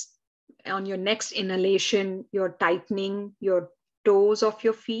breaths, on your next inhalation, you're tightening your toes of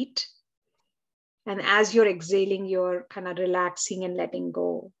your feet, and as you're exhaling, you're kind of relaxing and letting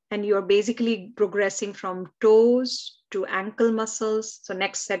go, and you're basically progressing from toes to ankle muscles. So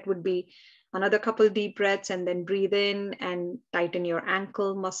next set would be another couple deep breaths, and then breathe in and tighten your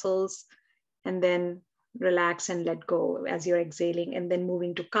ankle muscles, and then relax and let go as you're exhaling, and then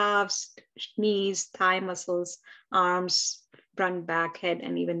moving to calves, knees, thigh muscles, arms, front, back, head,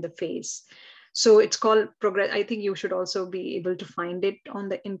 and even the face. So it's called progress. I think you should also be able to find it on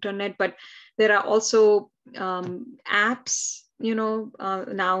the internet, but there are also apps,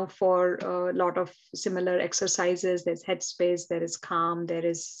 now for a lot of similar exercises. There's Headspace, there is Calm, there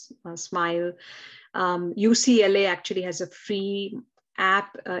is Smile. UCLA actually has a free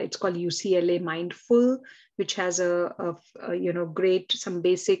app. It's called UCLA Mindful, which has great, some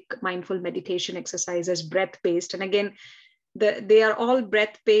basic mindful meditation exercises, breath-based. And again, they are all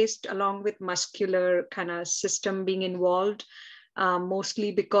breath-based along with muscular kind of system being involved,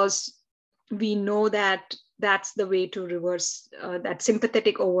 mostly because we know that that's the way to reverse that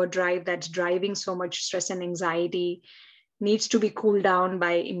sympathetic overdrive that's driving so much stress and anxiety. Needs to be cooled down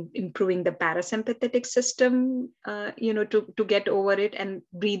by improving the parasympathetic system, to get over it. And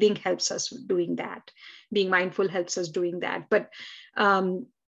breathing helps us doing that. Being mindful helps us doing that. But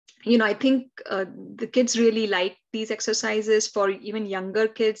I think the kids really like these exercises. For even younger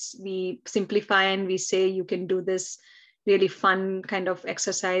kids, we simplify and we say you can do this really fun kind of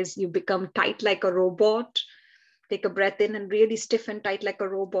exercise. You become tight like a robot. Take a breath in and really stiff and tight like a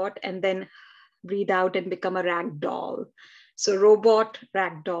robot, and then breathe out and become a rag doll. So robot,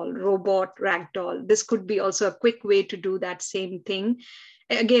 rag doll, robot, rag doll. This could be also a quick way to do that same thing.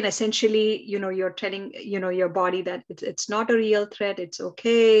 Again, essentially, you're telling, your body that it's not a real threat. It's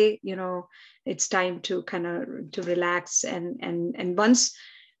okay. It's time to kind of to relax. And once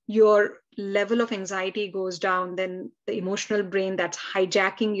your level of anxiety goes down, then the emotional brain that's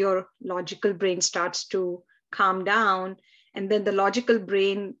hijacking your logical brain starts to calm down. And then the logical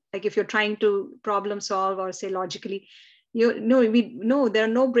brain, like if you're trying to problem solve or say logically, there are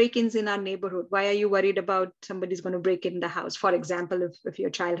no break-ins in our neighborhood. Why are you worried about somebody's going to break in the house? For example, if your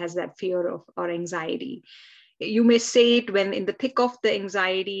child has that fear of or anxiety, you may say it when in the thick of the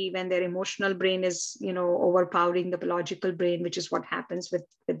anxiety, when their emotional brain is, overpowering the logical brain, which is what happens with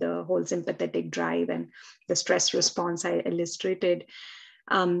the whole sympathetic drive and the stress response I illustrated.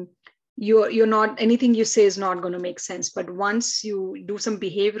 You're not, anything you say is not going to make sense. But once you do some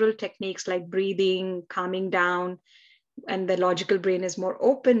behavioral techniques like breathing, calming down, and the logical brain is more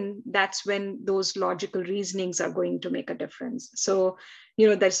open, that's when those logical reasonings are going to make a difference. So,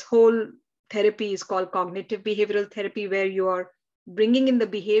 this whole therapy is called cognitive behavioral therapy, where you are bringing in the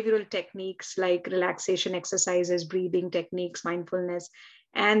behavioral techniques like relaxation exercises, breathing techniques, mindfulness,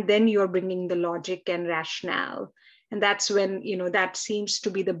 and then you're bringing the logic and rationale. And that's when, that seems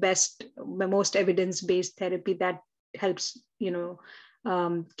to be the most evidence-based therapy that helps,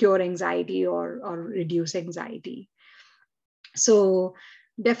 cure anxiety or reduce anxiety. So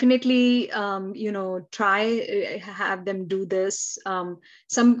definitely, try have them do this.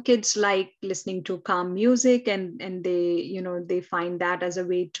 Some kids like listening to calm music, and they find that as a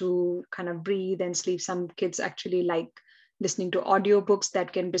way to kind of breathe and sleep. Some kids actually like listening to audiobooks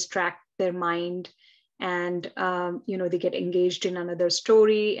that can distract their mind, and they get engaged in another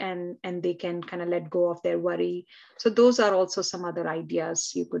story, and they can kind of let go of their worry. So those are also some other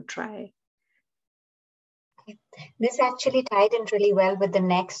ideas you could try. This actually tied in really well with the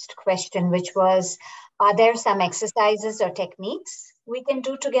next question, which was, are there some exercises or techniques we can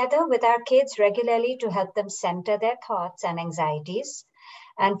do together with our kids regularly to help them center their thoughts and anxieties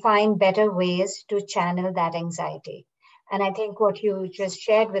and find better ways to channel that anxiety? And I think what you just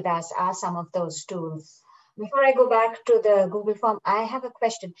shared with us are some of those tools. Before I go back to the Google form, I have a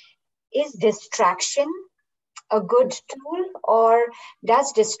question. Is distraction a good tool, or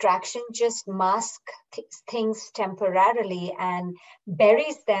does distraction just mask things temporarily and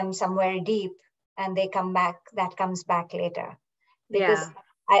buries them somewhere deep, and they come back, that comes back later? Because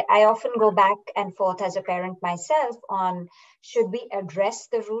Yeah. I often go back and forth as a parent myself on, should we address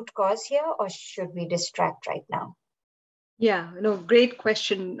the root cause here or should we distract right now? Yeah, no, great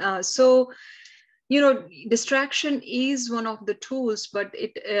question. Distraction is one of the tools, but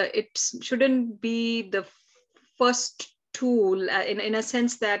it shouldn't be the first tool, in a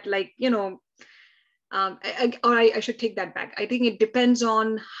sense that, like, I should take that back. I think it depends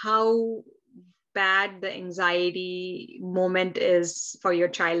on how bad the anxiety moment is for your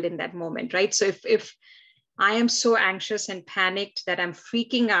child in that moment, right? So if I am so anxious and panicked that I'm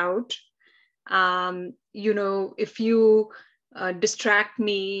freaking out, if you distract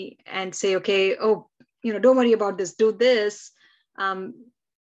me and say, okay, oh, don't worry about this, do this, um,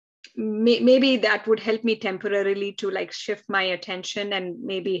 maybe that would help me temporarily to like shift my attention and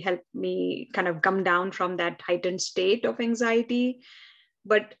maybe help me kind of come down from that heightened state of anxiety.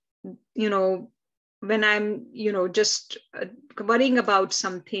 But you know when I'm just worrying about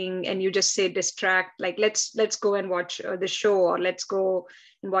something, and you just say distract, like let's go and watch the show, or let's go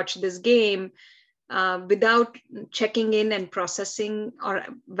and watch this game, without checking in and processing or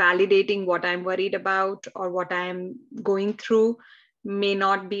validating what I'm worried about or what I'm going through, may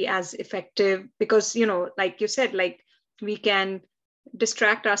not be as effective. Because like you said, like, we can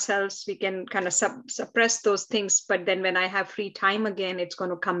distract ourselves, we can kind of suppress those things, but then when I have free time again, it's going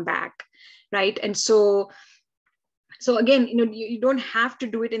to come back, right? And so again, you don't have to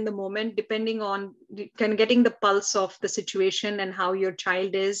do it in the moment, depending on kind of getting the pulse of the situation and how your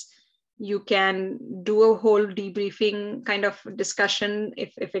child is. You can do a whole debriefing kind of discussion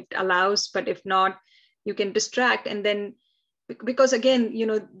if it allows, but if not, you can distract. And then, because again,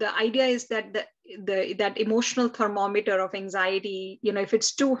 the idea is that that emotional thermometer of anxiety, if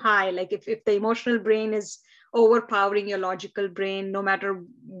it's too high, like if the emotional brain is overpowering your logical brain, no matter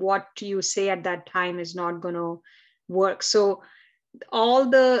what you say at that time is not going to work. So all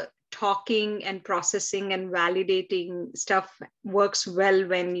the talking and processing and validating stuff works well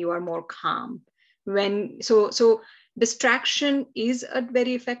when you are more calm. So distraction is a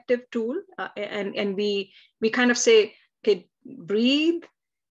very effective tool, and we kind of say, okay, breathe,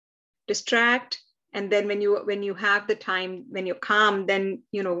 distract, and then when you have the time, when you're calm, then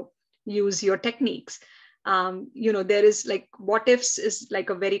use your techniques. There is, like, what ifs is like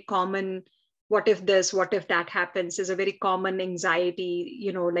a very common, what if this, what if that happens, is a very common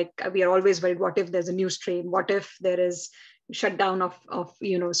anxiety. Like, we are always worried, what if there's a new strain, what if there is shutdown of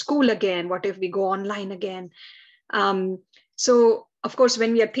school again, what if we go online again. So of course,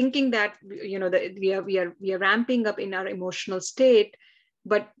 when we are thinking that, that we are ramping up in our emotional state.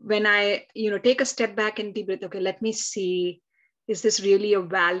 But when I take a step back and deep breath, okay, let me see, is this really a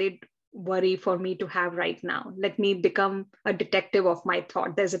valid worry for me to have right now? Let me become a detective of my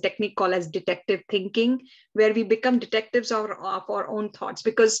thought. There's a technique called as detective thinking, where we become detectives of our own thoughts,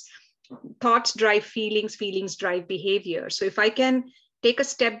 because thoughts drive feelings, feelings drive behavior. So if I can take a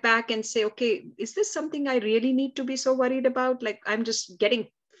step back and say, okay, is this something I really need to be so worried about? Like, I'm just getting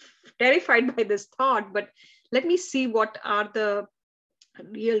terrified by this thought, but let me see what are the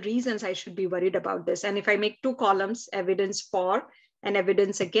real reasons I should be worried about this. And if I make two columns, evidence for and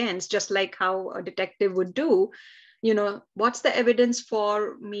evidence against, just like how a detective would do, what's the evidence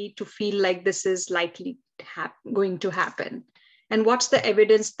for me to feel like this is likely going to happen? And what's the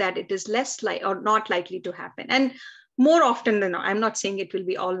evidence that it is less like or not likely to happen? And more often than not, I'm not saying it will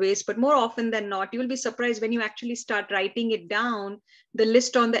be always, but more often than not, you will be surprised when you actually start writing it down. The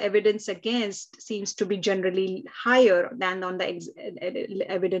list on the evidence against seems to be generally higher than on the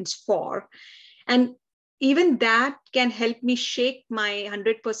evidence for. And even that can help me shake my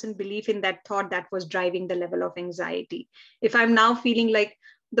 100% belief in that thought that was driving the level of anxiety. If I'm now feeling like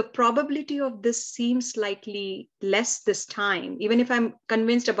the probability of this seems slightly less this time, even if I'm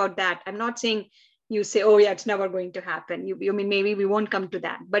convinced about that, I'm not saying you say, oh yeah, it's never going to happen. You mean maybe we won't come to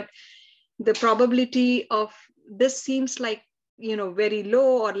that, but the probability of this seems like, very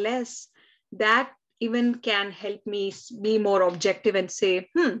low or less, that even can help me be more objective and say,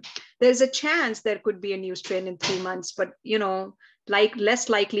 there's a chance there could be a new strain in 3 months, but like less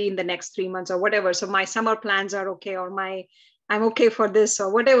likely in the next 3 months or whatever. So my summer plans are okay, or I'm okay for this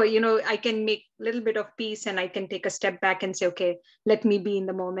or whatever. I can make a little bit of peace, and I can take a step back and say, okay, let me be in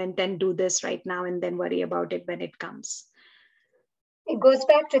the moment and do this right now, and then worry about it when it comes. It goes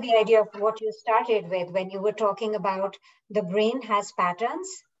back to the idea of what you started with when you were talking about the brain has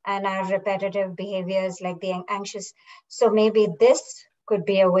patterns and our repetitive behaviors like being anxious. So maybe this could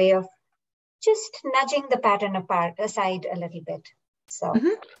be a way of just nudging the pattern aside a little bit. So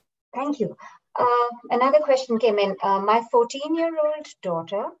thank you. Another question came in. My 14-year-old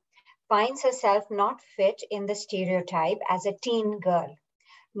daughter finds herself not fit in the stereotype as a teen girl,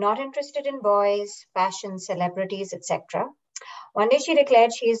 not interested in boys, fashion, celebrities, etc. One day she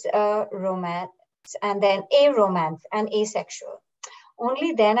declared she's a romance and asexual.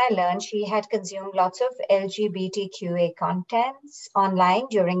 Only then I learned she had consumed lots of LGBTQA contents online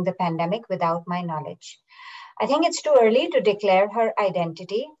during the pandemic without my knowledge. I think it's too early to declare her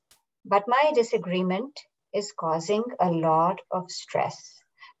identity, but my disagreement is causing a lot of stress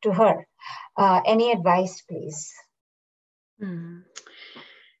to her. Any advice, please?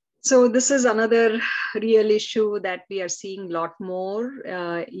 So this is another real issue that we are seeing a lot more,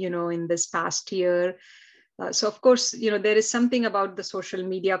 in this past year. So of course, there is something about the social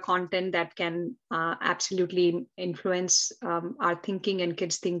media content that can absolutely influence our thinking and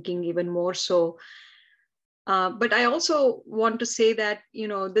kids' thinking even more so. But I also want to say that,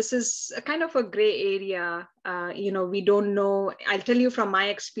 this is a kind of a gray area. We don't know. I'll tell you from my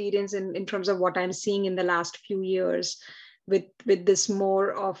experience in terms of what I'm seeing in the last few years with this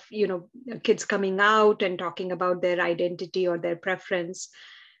more of, kids coming out and talking about their identity or their preference.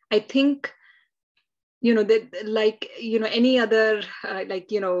 I think, that like, any other,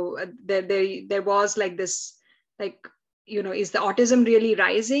 there was like this, like, is the autism really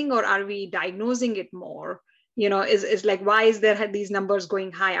rising, or are we diagnosing it more? Is like, why is there these numbers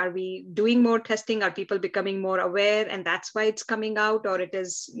going high? Are we doing more testing? Are people becoming more aware and that's why it's coming out, or it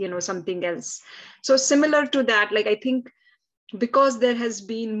is, something else? So similar to that, like, I think because there has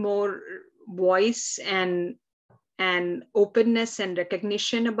been more voice and openness and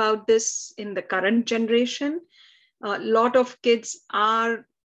recognition about this in the current generation, a lot of kids are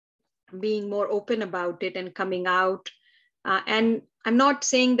being more open about it and coming out. And I'm not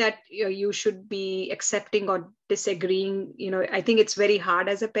saying that you should be accepting or disagreeing. I think it's very hard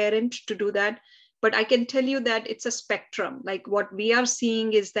as a parent to do that. But I can tell you that it's a spectrum. Like, what we are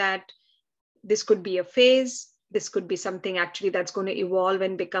seeing is that this could be a phase. This could be something actually that's going to evolve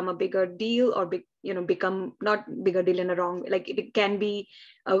and become a bigger deal, or become not bigger deal in a wrong, like it can be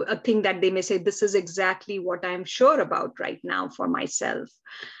a thing that they may say, this is exactly what I'm sure about right now for myself.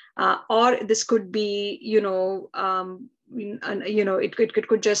 Or this could be, it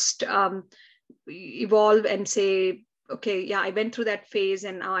could just evolve and say, okay, yeah, I went through that phase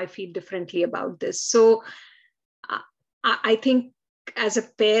and now I feel differently about this. So I think as a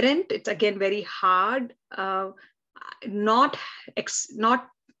parent, it's again very hard. Not like,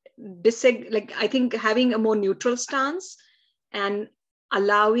 I think having a more neutral stance and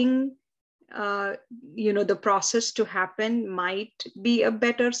allowing the process to happen might be a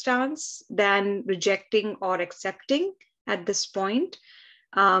better stance than rejecting or accepting at this point.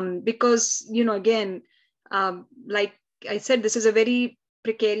 Because again, like I said, this is a very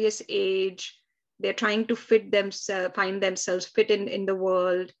precarious age. They're trying to find themselves fit in the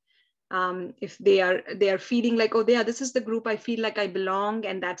world. If they are feeling like, oh yeah, this is the group I feel like I belong,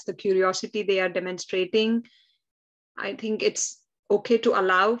 and that's the curiosity they are demonstrating, I think it's okay to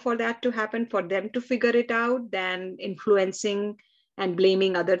allow for that to happen, for them to figure it out, than influencing and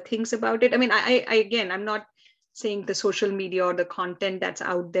blaming other things about it. I mean, I again, I'm not saying the social media or the content that's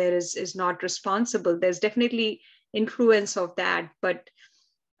out there is not responsible. There's definitely influence of that, but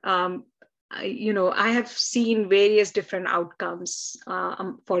I have seen various different outcomes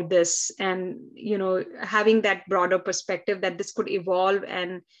for this, and having that broader perspective that this could evolve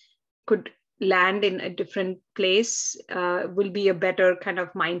and could land in a different place will be a better kind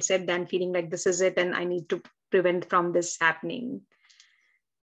of mindset than feeling like this is it and I need to prevent from this happening.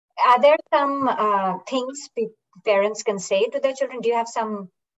 Are there some things parents can say to their children? Do you have some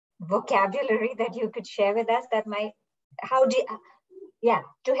vocabulary that you could share with us that might, how do you, yeah,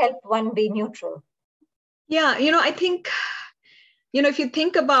 to help one be neutral? Yeah, I think, if you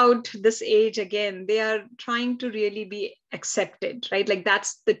think about this age again, they are trying to really be accepted, right? Like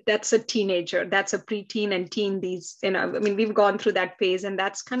that's a teenager, that's a preteen and teen. These, I mean, we've gone through that phase, and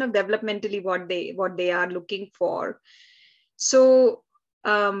that's kind of developmentally what they are looking for. So,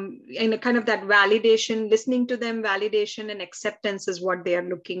 in a kind of that validation, listening to them, validation and acceptance is what they are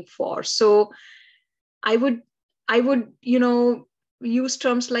looking for. So, I would, use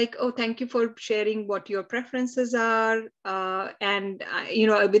terms like, oh, thank you for sharing what your preferences are, and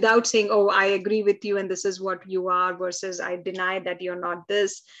without saying, oh, I agree with you and this is what you are, versus I deny that you're not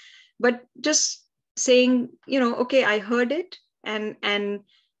this, but just saying, okay, I heard it, and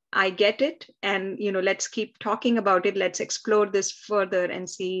I get it, and let's keep talking about it, let's explore this further and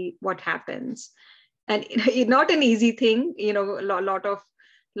see what happens. And not an easy thing,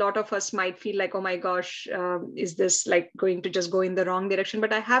 lot of us might feel like, oh my gosh, is this like going to just go in the wrong direction?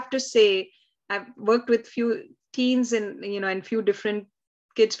 But I have to say, I've worked with few teens and few different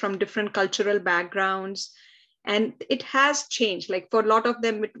kids from different cultural backgrounds, and it has changed. Like for a lot of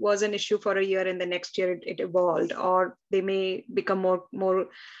them, it was an issue for a year, and the next year it evolved, or they may become more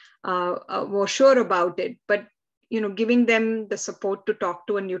sure about it. But giving them the support to talk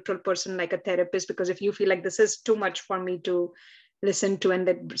to a neutral person like a therapist, because if you feel like this is too much for me to listen to and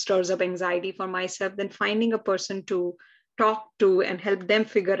that stirs up anxiety for myself, then finding a person to talk to and help them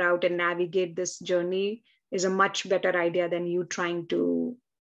figure out and navigate this journey is a much better idea than you trying to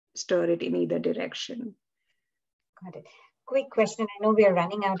stir it in either direction. Got it. Quick question. I know we are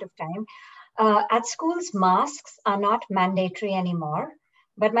running out of time. At schools, masks are not mandatory anymore,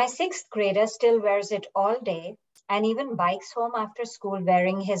 but my 6th grader still wears it all day and even bikes home after school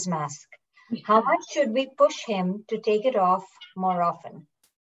wearing his mask. How much should we push him to take it off more often?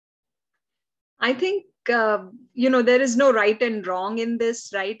 I think, there is no right and wrong in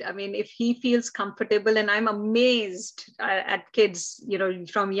this, right? I mean, if he feels comfortable, and I'm amazed at kids,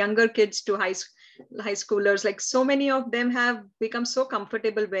 from younger kids to high schoolers, like so many of them have become so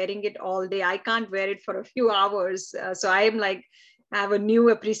comfortable wearing it all day. I can't wear it for a few hours. So I am like, I have a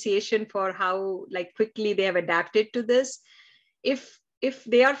new appreciation for how like quickly they have adapted to this. If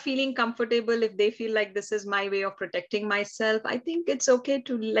they are feeling comfortable, if they feel like this is my way of protecting myself, I think it's okay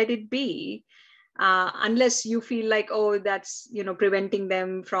to let it be. Unless you feel like, oh, that's preventing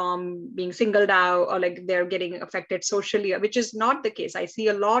them from being singled out, or like they're getting affected socially, which is not the case. I see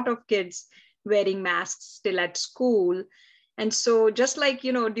a lot of kids wearing masks still at school. And so just like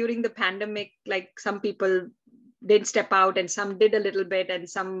during the pandemic, like some people did step out and some did a little bit, and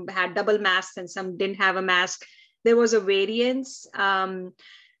some had double masks and some didn't have a mask, there was a variance.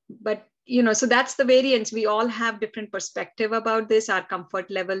 But so that's the variance. We all have different perspective about this. Our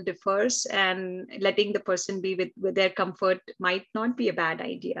comfort level differs, and letting the person be with their comfort might not be a bad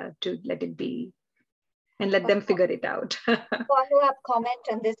idea. To let it be and let them figure it out. Follow-up comment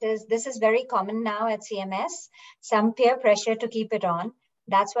on this is very common now at CMS. Some peer pressure to keep it on.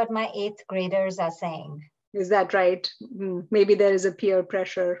 That's what my 8th graders are saying. Is that right? Maybe there is a peer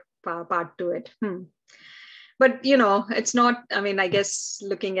pressure part to it. But it's not, I mean, I guess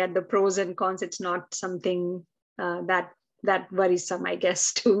looking at the pros and cons, it's not something that worrisome, I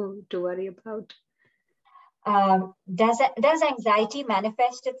guess, to worry about. Does anxiety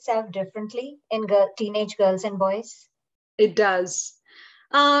manifest itself differently in teenage girls and boys? It does.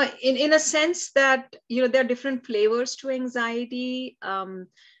 In a sense that there are different flavors to anxiety.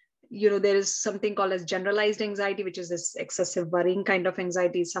 There is something called as generalized anxiety, which is this excessive worrying kind of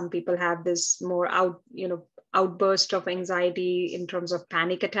anxiety. Some people have this more outburst of anxiety in terms of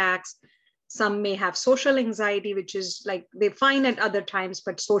panic attacks. Some may have social anxiety, which is like they fine at other times,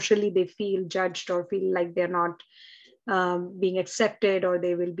 but socially they feel judged or feel like they're not being accepted, or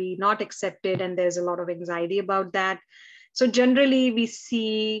they will be not accepted. And there's a lot of anxiety about that. So generally we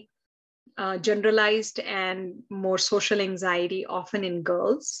see generalized and more social anxiety often in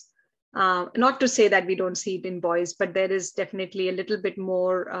girls. Not to say that we don't see it in boys, but there is definitely a little bit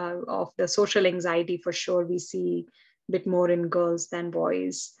more of the social anxiety for sure. We see a bit more in girls than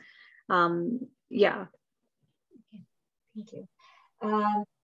boys. Yeah. Okay. Thank you.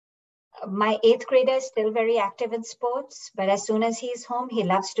 My 8th grader is still very active in sports, but as soon as he's home, he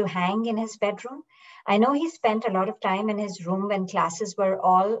loves to hang in his bedroom. I know he spent a lot of time in his room when classes were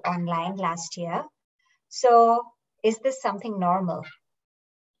all online last year. So is this something normal?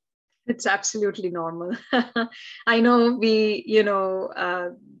 It's absolutely normal. I know we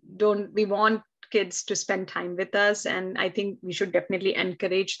want kids to spend time with us, and I think we should definitely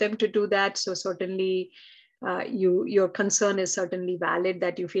encourage them to do that. So certainly your concern is certainly valid,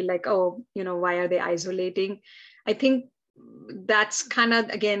 that you feel like, oh, why are they isolating? I think that's kind of,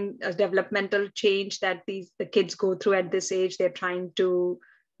 again, a developmental change that the kids go through at this age. They're trying to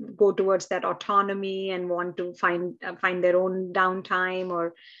go towards that autonomy and want to find their own downtime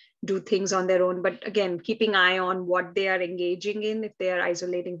or do things on their own. But again, keeping eye on what they are engaging in. If they are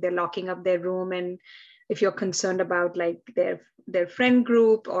isolating, they're locking up their room, and if you're concerned about like their friend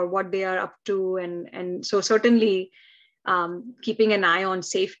group or what they are up to, and so certainly keeping an eye on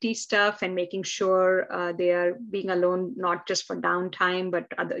safety stuff and making sure they are being alone, not just for downtime, but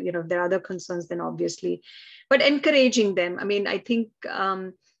other, if there are other concerns, then obviously, but encouraging them. I mean, I think,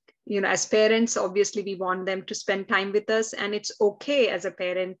 as parents, obviously we want them to spend time with us, and it's okay as a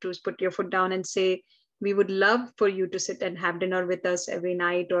parent to put your foot down and say, we would love for you to sit and have dinner with us every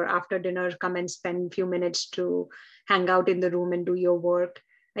night, or after dinner, come and spend a few minutes to hang out in the room and do your work.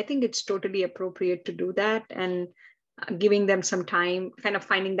 I think it's totally appropriate to do that, and giving them some time, kind of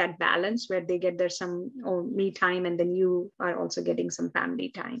finding that balance where they get their some me time, and then you are also getting some family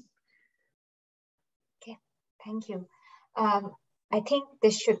time. Okay, thank you. I think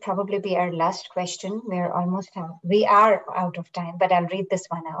this should probably be our last question. We are out of time, but I'll read this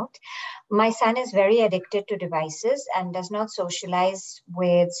one out. My son is very addicted to devices and does not socialize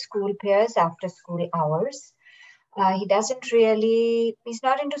with school peers after school hours. He's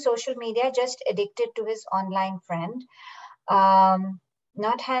not into social media, just addicted to his online friend.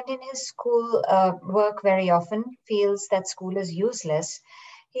 Not handing his school work very often, feels that school is useless.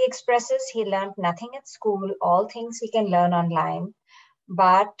 He expresses he learned nothing at school, all things he can learn online.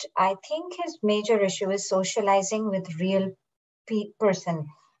 But I think his major issue is socializing with real person,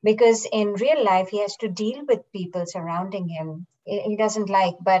 because in real life, he has to deal with people surrounding him he doesn't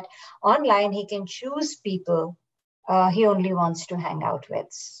like, but online, he can choose people he only wants to hang out with.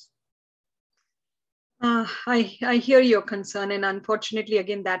 I hear your concern, and unfortunately,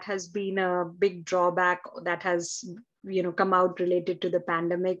 again, that has been a big drawback that has come out related to the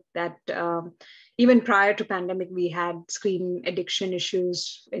pandemic. That even prior to pandemic, we had screen addiction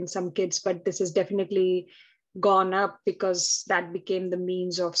issues in some kids, but this has definitely gone up because that became the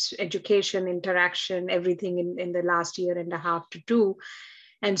means of education, interaction, everything in the last year and a half to two.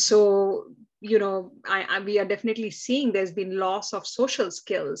 And so, we are definitely seeing there's been loss of social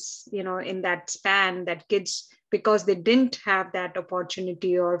skills, in that span, that kids, because they didn't have that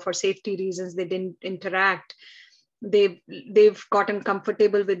opportunity, or for safety reasons, they didn't interact. They've gotten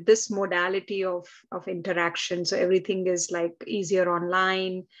comfortable with this modality of interaction. So everything is like easier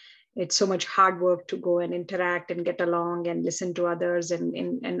online. It's so much hard work to go and interact and get along and listen to others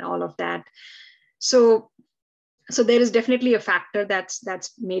and all of that. So there is definitely a factor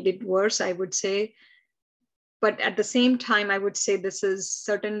that's made it worse, I would say. But at the same time, I would say this is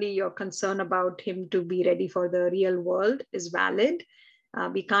certainly your concern about him to be ready for the real world is valid.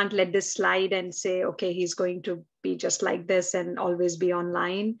 We can't let this slide and say, okay, he's going to be just like this and always be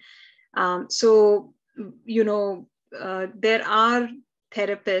online. There are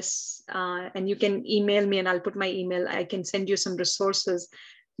therapists, and you can email me and I'll put my email. I can send you some resources.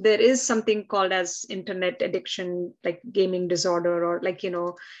 There is something called as internet addiction, like gaming disorder, or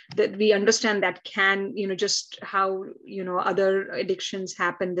that we understand that can, just how, other addictions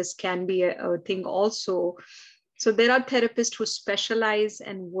happen. This can be a thing also. So there are therapists who specialize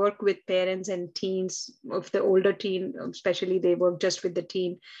and work with parents and teens. Of the older teen, especially, they work just with the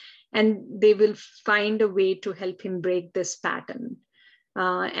teen, and they will find a way to help him break this pattern.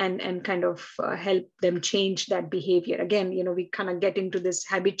 And kind of help them change that behavior. Again, we kind of get into this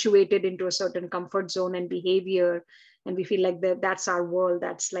habituated into a certain comfort zone and behavior, and we feel like that's our world.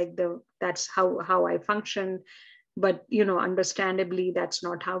 That's like that's how I function. But understandably, that's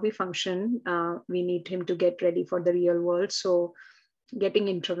not how we function. We need him to get ready for the real world. So getting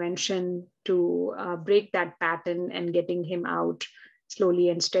intervention to break that pattern and getting him out slowly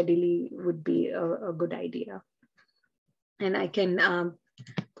and steadily would be a good idea. And I can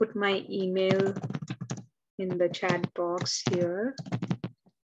put my email in the chat box here.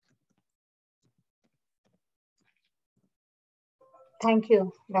 Thank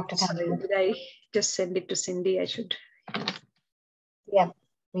you, Dr. Khanzode. Sorry, did I just send it to Cindy? I should. Yeah,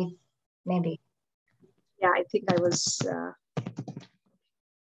 maybe. Yeah, I think I was.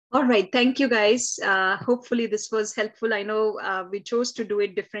 All right, thank you guys. Hopefully this was helpful. I know we chose to do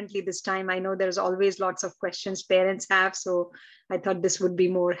it differently this time. I know there's always lots of questions parents have, so I thought this would be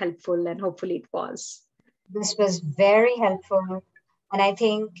more helpful, and hopefully it was. This was very helpful. And I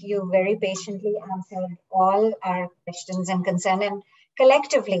think you very patiently answered all our questions and concerns. And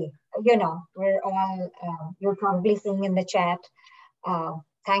collectively, we're all, you're probably seeing in the chat.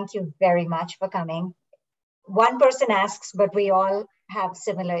 Thank you very much for coming. one person asks, but we all have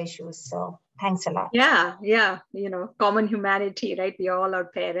similar issues. So thanks a lot. Yeah, yeah. Common humanity, right? We all are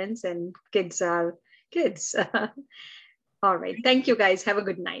parents and kids are kids. All right. Thank you, guys. Have a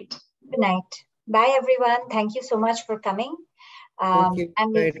good night. Good night. Bye, everyone. Thank you so much for coming. Thank you.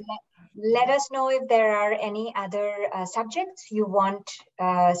 And let us know if there are any other subjects you want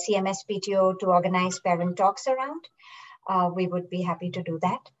CMS PTO to organize parent talks around. We would be happy to do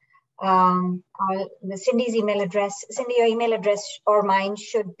that. Cindy's email address, Cindy, your email address or mine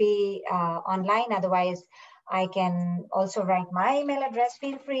should be online. Otherwise, I can also write my email address.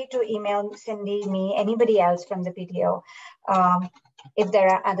 Feel free to email Cindy, me, anybody else from the PTO. If there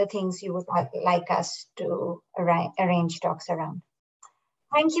are other things you would like us to arrange talks around.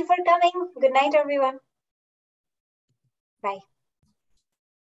 Thank you for coming. Good night, everyone. Bye.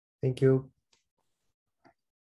 Thank you.